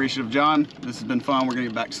so we're appreciative of John. This has been fun. We're gonna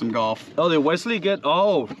get back to some golf. Oh, did Wesley get?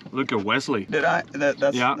 Oh, look at Wesley. Did I?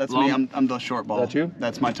 That's long. me. I'm the short ball. That you?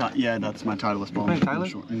 That's my yeah. That's my Titleist ball. playing Tyler?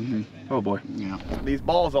 Mm-hmm. Oh boy. Yeah. These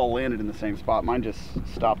balls all landed in the same spot. Mine just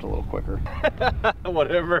stopped a little quicker.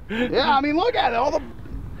 Whatever. Yeah, I mean, look at it. All the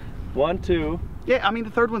 1, 2. Yeah, I mean, the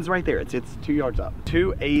third one's right there. It's 2 yards up.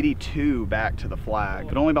 282 back to the flag,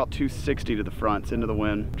 but only about 260 to the front. It's into the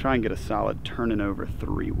wind. Try and get a solid turning over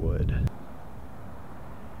 3 wood.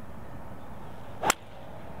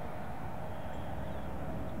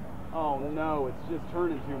 Oh no, it's just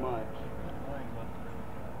turning too much.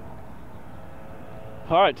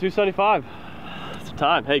 All right, 275. It's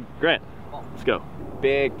time. Hey, Grant, let's go.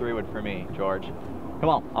 Big 3-wood for me, George. Come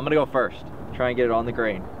on, I'm gonna go first. Try and get it on the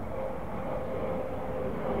green.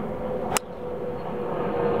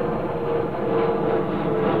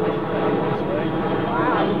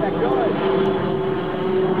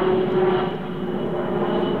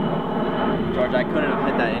 George, I couldn't have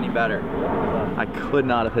hit that any better. I could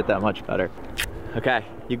not have hit that much better. Okay,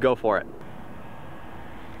 you go for it.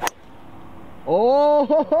 Oh,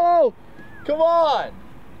 ho, ho. Come on!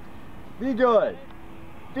 Be good.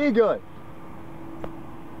 Be good.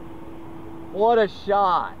 What a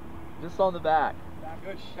shot. Just on the back.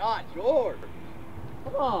 Good shot, George.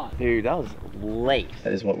 Come on. Dude, that was lace.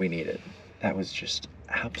 That is what we needed. That was just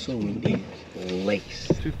absolutely lace.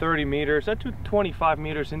 230 meters, that's 225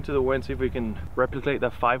 meters into the wind. See if we can replicate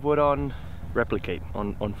that 5-wood on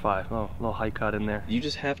 5. Oh, little high cut in there. You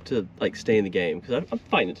just have to like stay in the game because I'm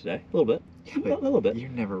fighting it today a little bit. Yeah, a little bit. You're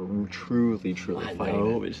never truly I fighting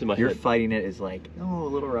know, it. it's in my You're head. fighting it is like, oh, a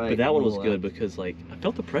little right. But that one was a good little left. because like I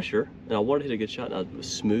felt the pressure and I wanted to hit a good shot and I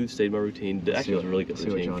was smooth, stayed in my routine. It actually was a really good See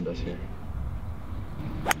routine. what John does here.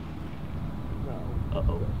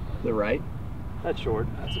 Uh-oh. The right? That's short.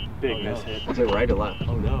 That's a big miss hit. Is it right or left?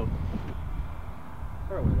 Oh no.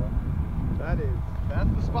 That's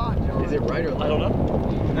the spot, John. Is it right or left? I don't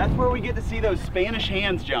know. That's where we get to see those Spanish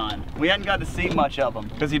hands, John. We hadn't got to see much of them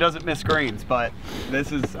because he doesn't miss greens, but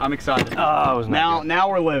I'm excited. Oh, it was not good. Now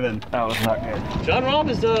we're living. That was not good. Jon Rahm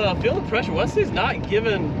is feeling the pressure. Wesley's not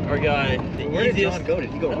giving our guy the Where did easiest. John go? Did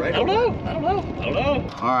he go right I or don't left? know.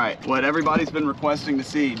 All right, what everybody's been requesting to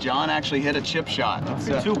see, John actually hit a chip shot.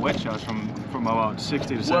 That's, 2 wet shots from about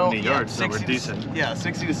 60 to 70 yards, so we're decent. Yeah,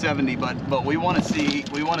 60 to 70, but we want to see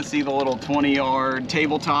the little 20-yard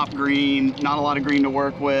tabletop green. Not a lot of green to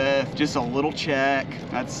work with, just a little check.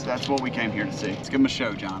 That's what we came here to see. Let's give him a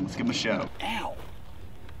show, John. Let's give him a show. Ow!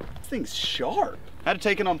 This thing's sharp. Had to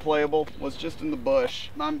take it unplayable. Was just in the bush.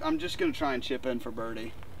 I'm just gonna try and chip in for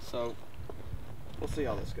birdie. So we'll see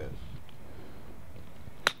how this goes.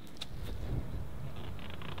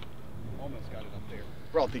 Almost got it up there.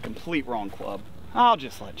 Brought the complete wrong club. I'll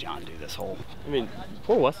just let John do this hole. I mean,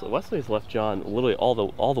 poor Wesley. Wesley's left John literally all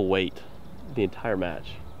the weight the entire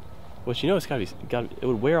match. Which, you know, it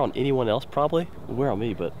would wear on anyone else probably. It would wear on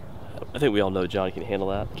me, but I think we all know John can handle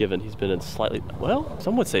that, given he's been in slightly, well,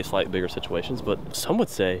 some would say slightly bigger situations, but some would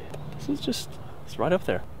say this is just, it's right up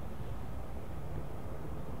there.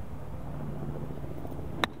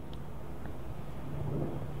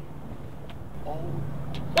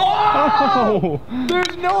 No!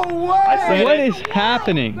 There's no way! What is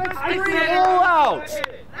happening? That's 3 hole outs!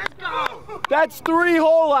 Let's go! That's 3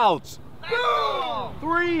 hole outs! Boom!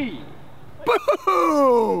 3!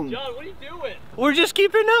 Boom! John, what are you doing? We're just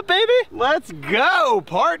keeping up, baby. Let's go,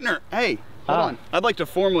 partner. Hey, hold on. I'd like to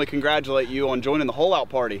formally congratulate you on joining the hole out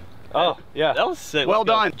party. Oh, yeah. That was sick. Well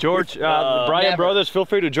done. George, Bryan Never. brothers, feel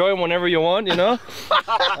free to join whenever you want, you know?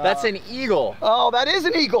 That's an eagle. Oh, that is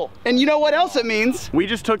an eagle. And you know what else it means? We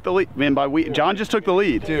just took the lead. Man, John just took the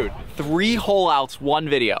lead. Dude, 3 hole outs, 1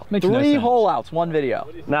 video. Makes no 3 sense. hole outs, 1 video.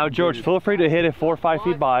 Now, George, feel free to hit it 4 or 5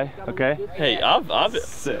 feet by, okay? Hey,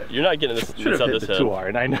 you're not getting this Should have up hit this the hill. 2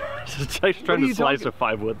 iron. I know. Just trying to slice a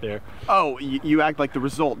 5 wood there. Oh, you act like the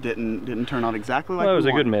result didn't turn out exactly like Well, it was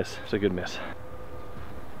we a good wanted. miss. It was a good miss.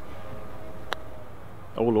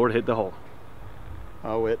 Oh Lord, hit the hole.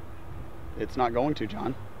 Oh, it's not going to,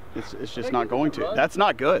 John. It's just not going to. That's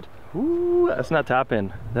not good. Ooh, that's not tap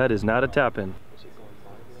in. That is not a tap in.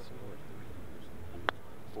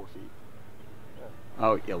 4 feet.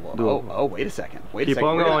 Oh, yeah. Oh, wait a second. Wait a Keep second.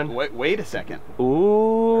 on going. Wait a second.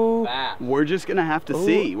 Ooh. We're just gonna have to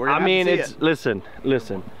see. We're gonna I mean, have to it's see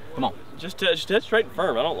listen. Come on. Just head straight and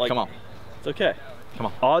firm. I don't like. Come on. It's okay.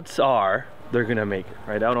 Odds are they're gonna make it.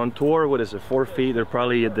 Right out on tour, what is it, 4 feet? They're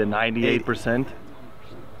probably at the 98%.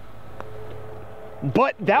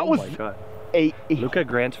 But that was Oh my God. a. Look at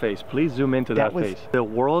Grant's face. Please zoom into that was- face. The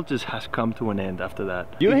world just has come to an end after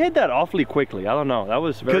that. You hit that awfully quickly. I don't know. That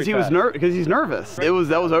was very Because he was fast. because he's nervous. That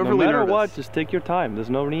was overly No matter nervous. what, just take your time. There's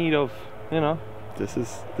no need of, you know. This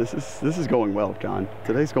is going well, John.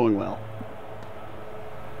 Today's going well.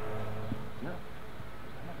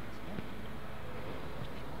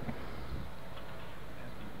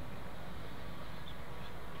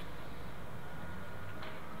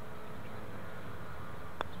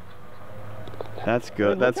 That's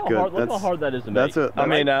good. That's good. Look how hard that is to make. I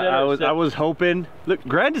mean, I was hoping. Look,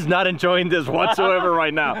 Grant is not enjoying this whatsoever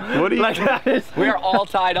right now. What do you? Like, that is, We are all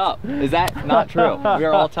tied up. Is that not true? We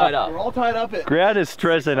are all tied up. We're all tied up. Grant is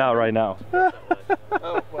stressing out right now.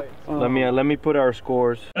 Oh, wait. Let me put our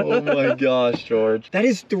scores. Oh my gosh, George. That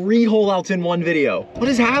is 3 hole outs in 1 video. What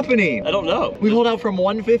is happening? I don't know. We holed out from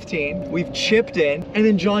 115, we've chipped in, and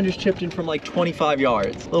then John just chipped in from like 25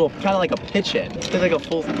 yards. Little, kind of like a pitch in. It's like a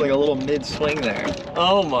full, like a little mid swing there.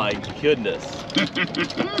 Oh my goodness.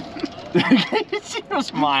 Zero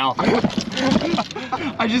smile. The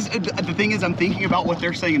thing is, I'm thinking about what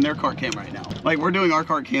they're saying in their cart cam right now. Like, we're doing our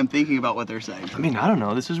cart cam thinking about what they're saying. I mean, I don't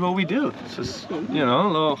know. This is what we do. This is, you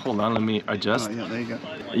know. Hold on, let me adjust. Oh, yeah, there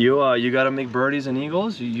you go. You gotta make birdies and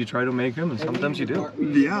eagles. You try to make them, and sometimes you do.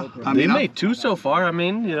 Yeah. I They mean, made 2 so far. I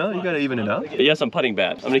mean, you know, you gotta even it up. Yes, I'm putting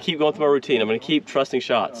bad. I'm gonna keep going through my routine. I'm gonna keep trusting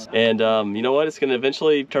shots. And you know what? It's gonna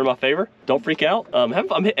eventually turn in my favor. Don't freak out. Have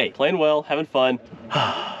fun. Hey, playing well, having fun,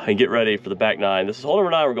 and get ready for the back 9. This is hole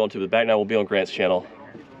number 9 we're going to. The back 9 will be on Grant's channel.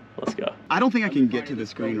 Let's go. I don't think I can get to the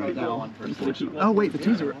screen right now. Oh wait, the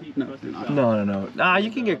 2s are no, they're not. No. Nah,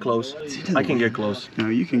 you can get close. I can get close. No,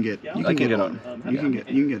 you can get. You can get home. You can get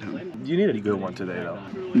home. You need a good one today, though.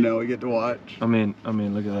 No, we get to watch. I mean,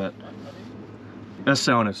 look at that. That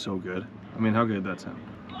sound is so good. I mean, how good that sound?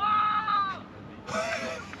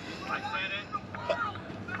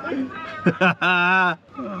 I'm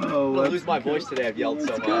gonna lose my voice today. I've yelled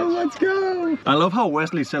so much. Let's go. I love how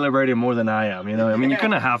Wesley celebrated more than I am. You know, I mean, you're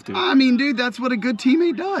gonna have to. I mean, dude, that's what a good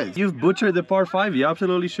teammate does. You've butchered the par 5. You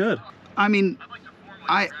absolutely should. I mean,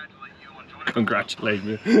 Congratulate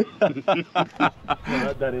me.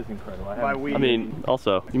 that is incredible. I mean,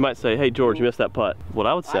 also, you might say, hey, George, you missed that putt. What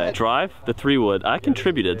I would say, drive the 3-wood. I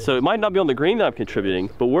contributed, so it might not be on the green that I'm contributing,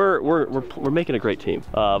 but we're making a great team.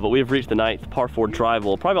 But we have reached the 9th par 4 drive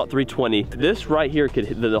hole, probably about 320. This right here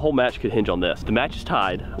the whole match could hinge on this. The match is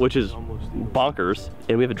tied, which is bonkers,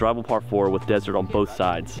 and we have a drive hole par 4 with desert on both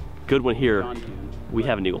sides. Good one here. We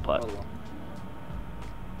have an eagle putt.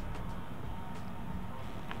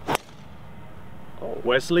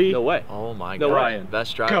 Wesley. No way. Oh my No, god. Ryan.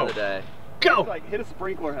 Best drive Go. of the day. Go! like hit a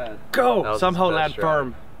sprinkler head. That Go! was Somehow his land best drive.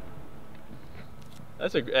 firm.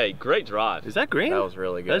 That's a great drive. Is that green? That was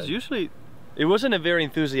really good. That's usually. It wasn't a very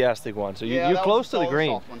enthusiastic one, so you're close to the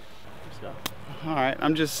green. All right,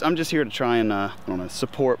 I'm just here to try and I don't know,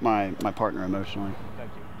 support my partner emotionally.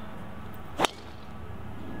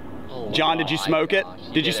 Oh John, did you my smoke it? gosh,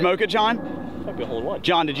 Did you smoke it, John? Might be a hole in 1.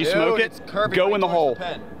 John, did you Dude, smoke it? it's curving Go right in the towards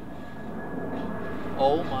hole. pin.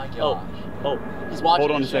 Oh my gosh. Oh. He's watching.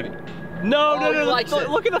 Hold on a it. second. No, Oh, he likes it.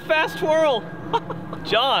 look at the fast twirl.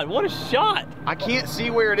 John, what a shot. I can't see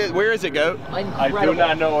where it is. Where is it, Goat? I do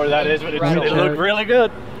not know where that is, but it Incredible. looked really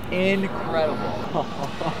good. Incredible.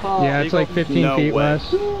 Yeah, it's like 15 No feet way. less.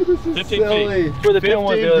 15 feet. For the pin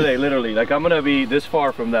was the other day, literally. Like, I'm gonna be this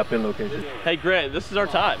far from that pin location. Hey, Grant, this is our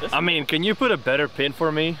time. I mean, can you put a better pin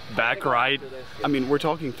for me? Back right. I mean, we're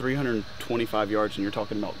talking 325 yards and you're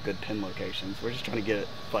talking about good pin locations. We're just trying to get it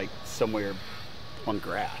like somewhere on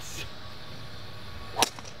grass.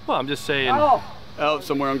 Well, I'm just saying. Oh,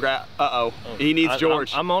 somewhere on grass. Uh-oh. He needs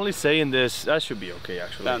George. I'm only saying this. That should be okay,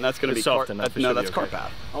 actually. And that's going to be soft cart, enough. no, that's cart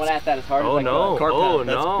path. I want to ask that as hard Oh, as I no. Cart Oh, path.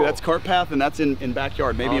 no. That's cart path, and that's in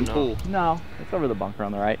backyard, maybe in pool. No, it's over the bunker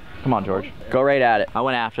on the right. Come on, George. Go right at it. I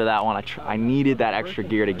went after that one. I needed that extra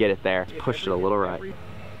gear to get it there. Pushed it a little right.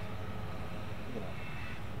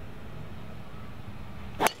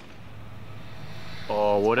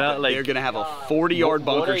 Oh, what like They're going to have a 40-yard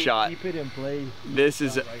bunker shot. Keep it in play. This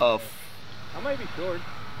is a... I might be short.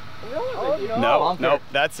 No,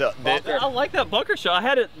 that's a... I like that bunker shot. I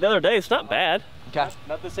had it the other day. It's not bad. Okay.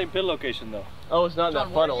 Not the same pin location, though. Oh, it's not in John,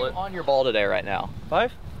 that what are funnel. you on your ball today right now?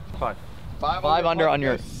 5? 5. 5 under on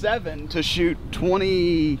your... 7 to shoot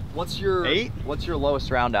 20... What's your 8? What's your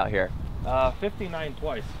lowest round out here? 59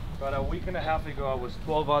 twice. About a week and a half ago, I was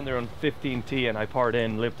 12 under on 15T, and I parred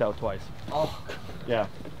in, lipped out twice. Oh, Yeah,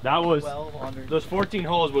 that was... 12 under. Those 14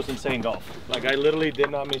 holes was insane golf. Like, I literally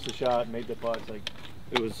did not miss a shot, made the putts. Like,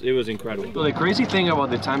 it was incredible. So the crazy thing about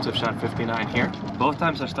the times I've shot 59 here, both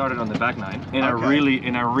times I started on the back nine, and I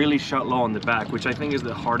really shot low on the back, which I think is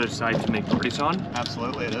the hardest side to make birdies on.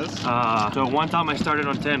 Absolutely, it is. So one time I started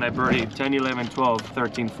on 10, I birdied 10, 11, 12,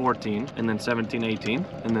 13, 14, and then 17, 18.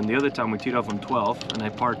 And then the other time we teed off on 12, and I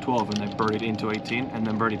parred 12, and I birdied into 18, and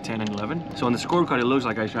then birdied 10 and 11. So on the scorecard, it looks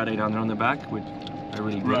like I shot 8 under on the back, which I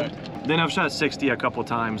really did. Right. Then I've shot 60 a couple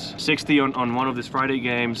times. 60 on one of these Friday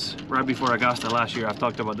games, right before Augusta last year. I've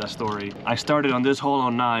talked about that story. I started on this hole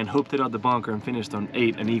on 9, hooped it out the bunker, and finished on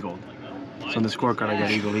 8 and eagled. So on the scorecard, I got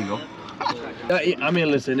eagle. I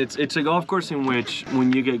mean, listen, it's a golf course in which,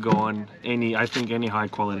 when you get going, I think any high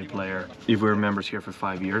quality player, if we were members here for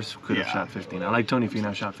 5 years, could have shot 59. Like Tony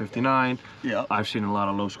Finau shot 59. Yeah. I've seen a lot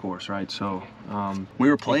of low scores, right? So We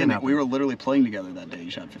were playing. We were literally playing together that day.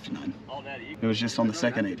 You shot 59. It was just on the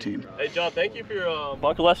second 18. Hey, John, thank you for your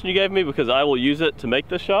bunker lesson you gave me, because I will use it to make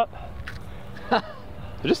this shot. I'm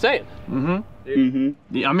just saying.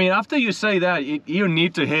 I mean, after you say that, you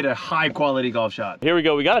need to hit a high quality golf shot. Here we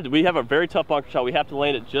go. We have a very tough bunker shot. We have to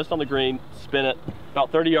land it just on the green, spin it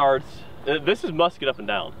about 30 yards. This is must get up and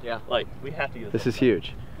down. Yeah. Like, we have to get This is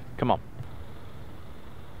huge. Come on.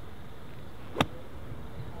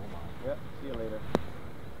 Yep, see you later.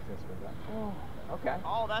 Okay.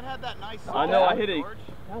 Oh, that had that nice... I know, I hit it.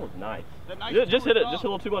 That was nice. Just hit it, just a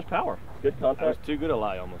little too much power. Good That was contact. too good a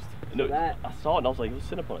lie, almost. No, I saw it and I was like, let's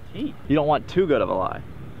sit up on a tee. You don't want too good of a lie.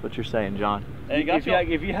 That's what you're saying, John. Hey,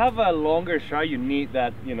 If you have a longer shot, you need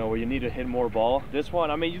that, where you need to hit more ball. This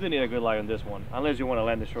one, I mean, you do need a good lie on this one, unless you want to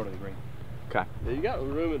land it short of the green. Okay. Yeah, you got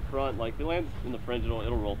room in front. Like, if it lands in the fringe,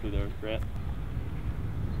 it'll roll through there, Grant.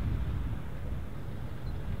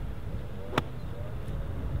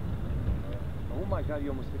 Oh my God, you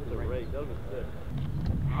almost hit the rake. That was sick.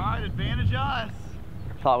 All right, advantage us.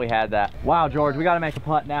 Thought we had that. Wow, George, we got to make a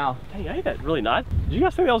putt now. Dang, I hit that really nice. Did you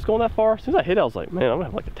guys think I was going that far? As soon as I hit it, I was like, man, I'm gonna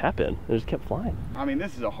have like a tap in. It just kept flying. I mean,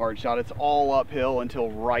 this is a hard shot. It's all uphill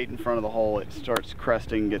until right in front of the hole. It starts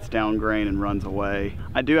cresting, gets down grain, and runs away.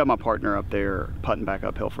 I do have my partner up there putting back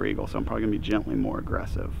uphill for eagle, so I'm probably gonna be gently more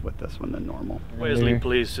aggressive with this one than normal. Wesley,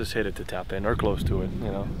 please just hit it to tap in or close to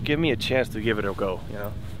it, Give me a chance to give it a go,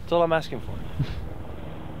 That's all I'm asking for.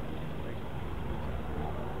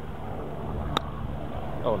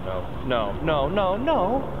 Oh no. No.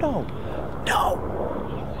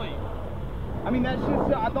 I mean, that's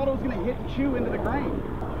just, I thought it was gonna hit and chew into the grain.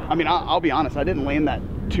 I mean, I'll be honest, I didn't land that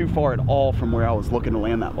too far at all from where I was looking to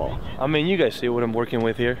land that ball. I mean, you guys see what I'm working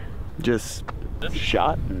with here? Just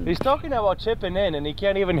shot. He's talking about chipping in and he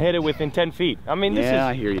can't even hit it within 10 feet. I mean, this is...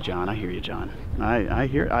 I hear you, John.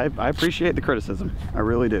 I appreciate the criticism. I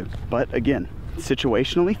really do. But again,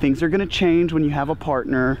 situationally, things are gonna change when you have a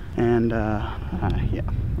partner, and yeah,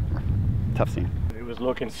 tough scene. It was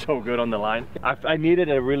looking so good on the line. I needed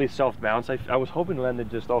a really soft bounce. I was hoping to land it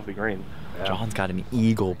just off the green. Yeah. John's got an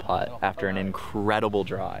eagle putt after an incredible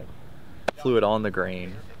drive. Flew it on the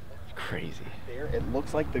green. Crazy. It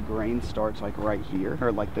looks like the grain starts like right here,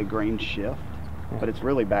 or like the grain shift, but it's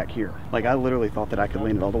really back here. Like, I literally thought that I could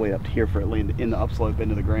land it all the way up to here for it landed in the upslope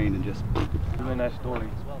into the grain and just... Really nice story.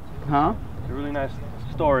 Huh? It's a really nice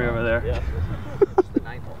story over there. Yeah. It's the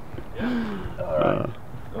 9th hole. Yeah. All right.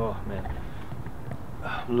 Oh man,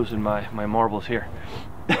 I'm losing my marbles here.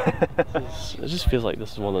 It just feels like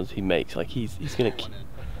this is one of those he makes. Like he's gonna keep.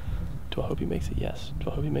 Do I hope he makes it? Yes. Do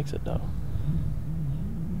I hope he makes it? No.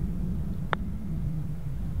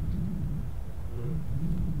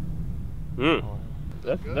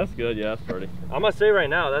 That's good. Yeah, that's birdie. I'm gonna say right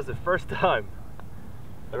now, that's the first time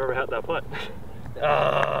I've ever had that putt.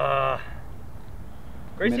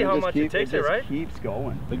 Crazy how much it takes it, right? Keeps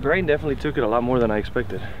going. The grain definitely took it a lot more than I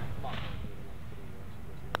expected.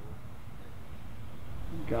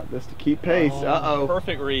 Got this to keep pace. Uh-oh.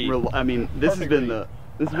 Perfect read. I mean, this has been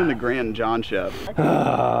the Grand John show.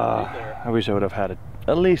 I wish I would have had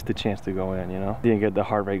at least a chance to go in, you know? Didn't get the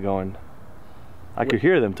heart rate going. I could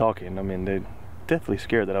hear them talking. I mean, they're definitely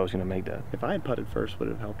scared that I was gonna make that. If I had putted first, would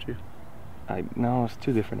it have helped you? No, it's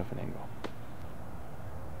too different of an angle.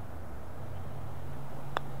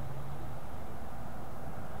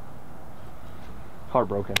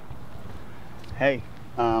 Heartbroken. Hey,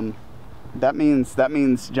 that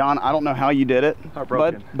means John, I don't know how you did it,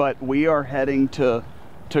 Heartbroken. but we are heading to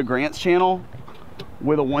Grant's channel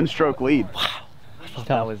with a 1-stroke lead.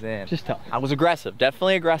 That was in. Just tough. I was aggressive,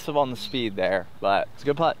 definitely aggressive on the speed there, but it's a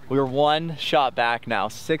good putt. We were 1 shot back now,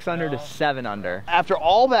 6 under to 7 under. After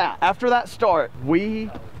all that, after that start, we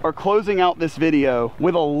are closing out this video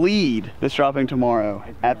with a lead that's dropping tomorrow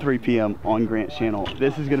at 3 p.m. on Grant's channel.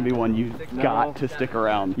 This is gonna be one you've got to stick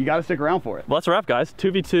around. You gotta stick around for it. Well, that's a wrap, guys.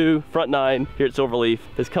 2v2 front 9 here at Silverleaf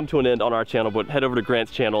has come to an end on our channel, but head over to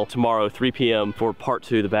Grant's channel tomorrow, 3 p.m. for part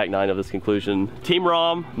 2, the back 9 of this conclusion. Team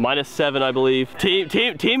Rahm, -7, I believe.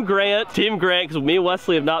 Team Grant, because me and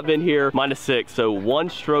Wesley have not been here, -6, so 1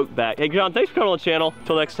 stroke back. Hey, John, thanks for coming on the channel.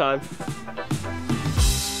 Till next time.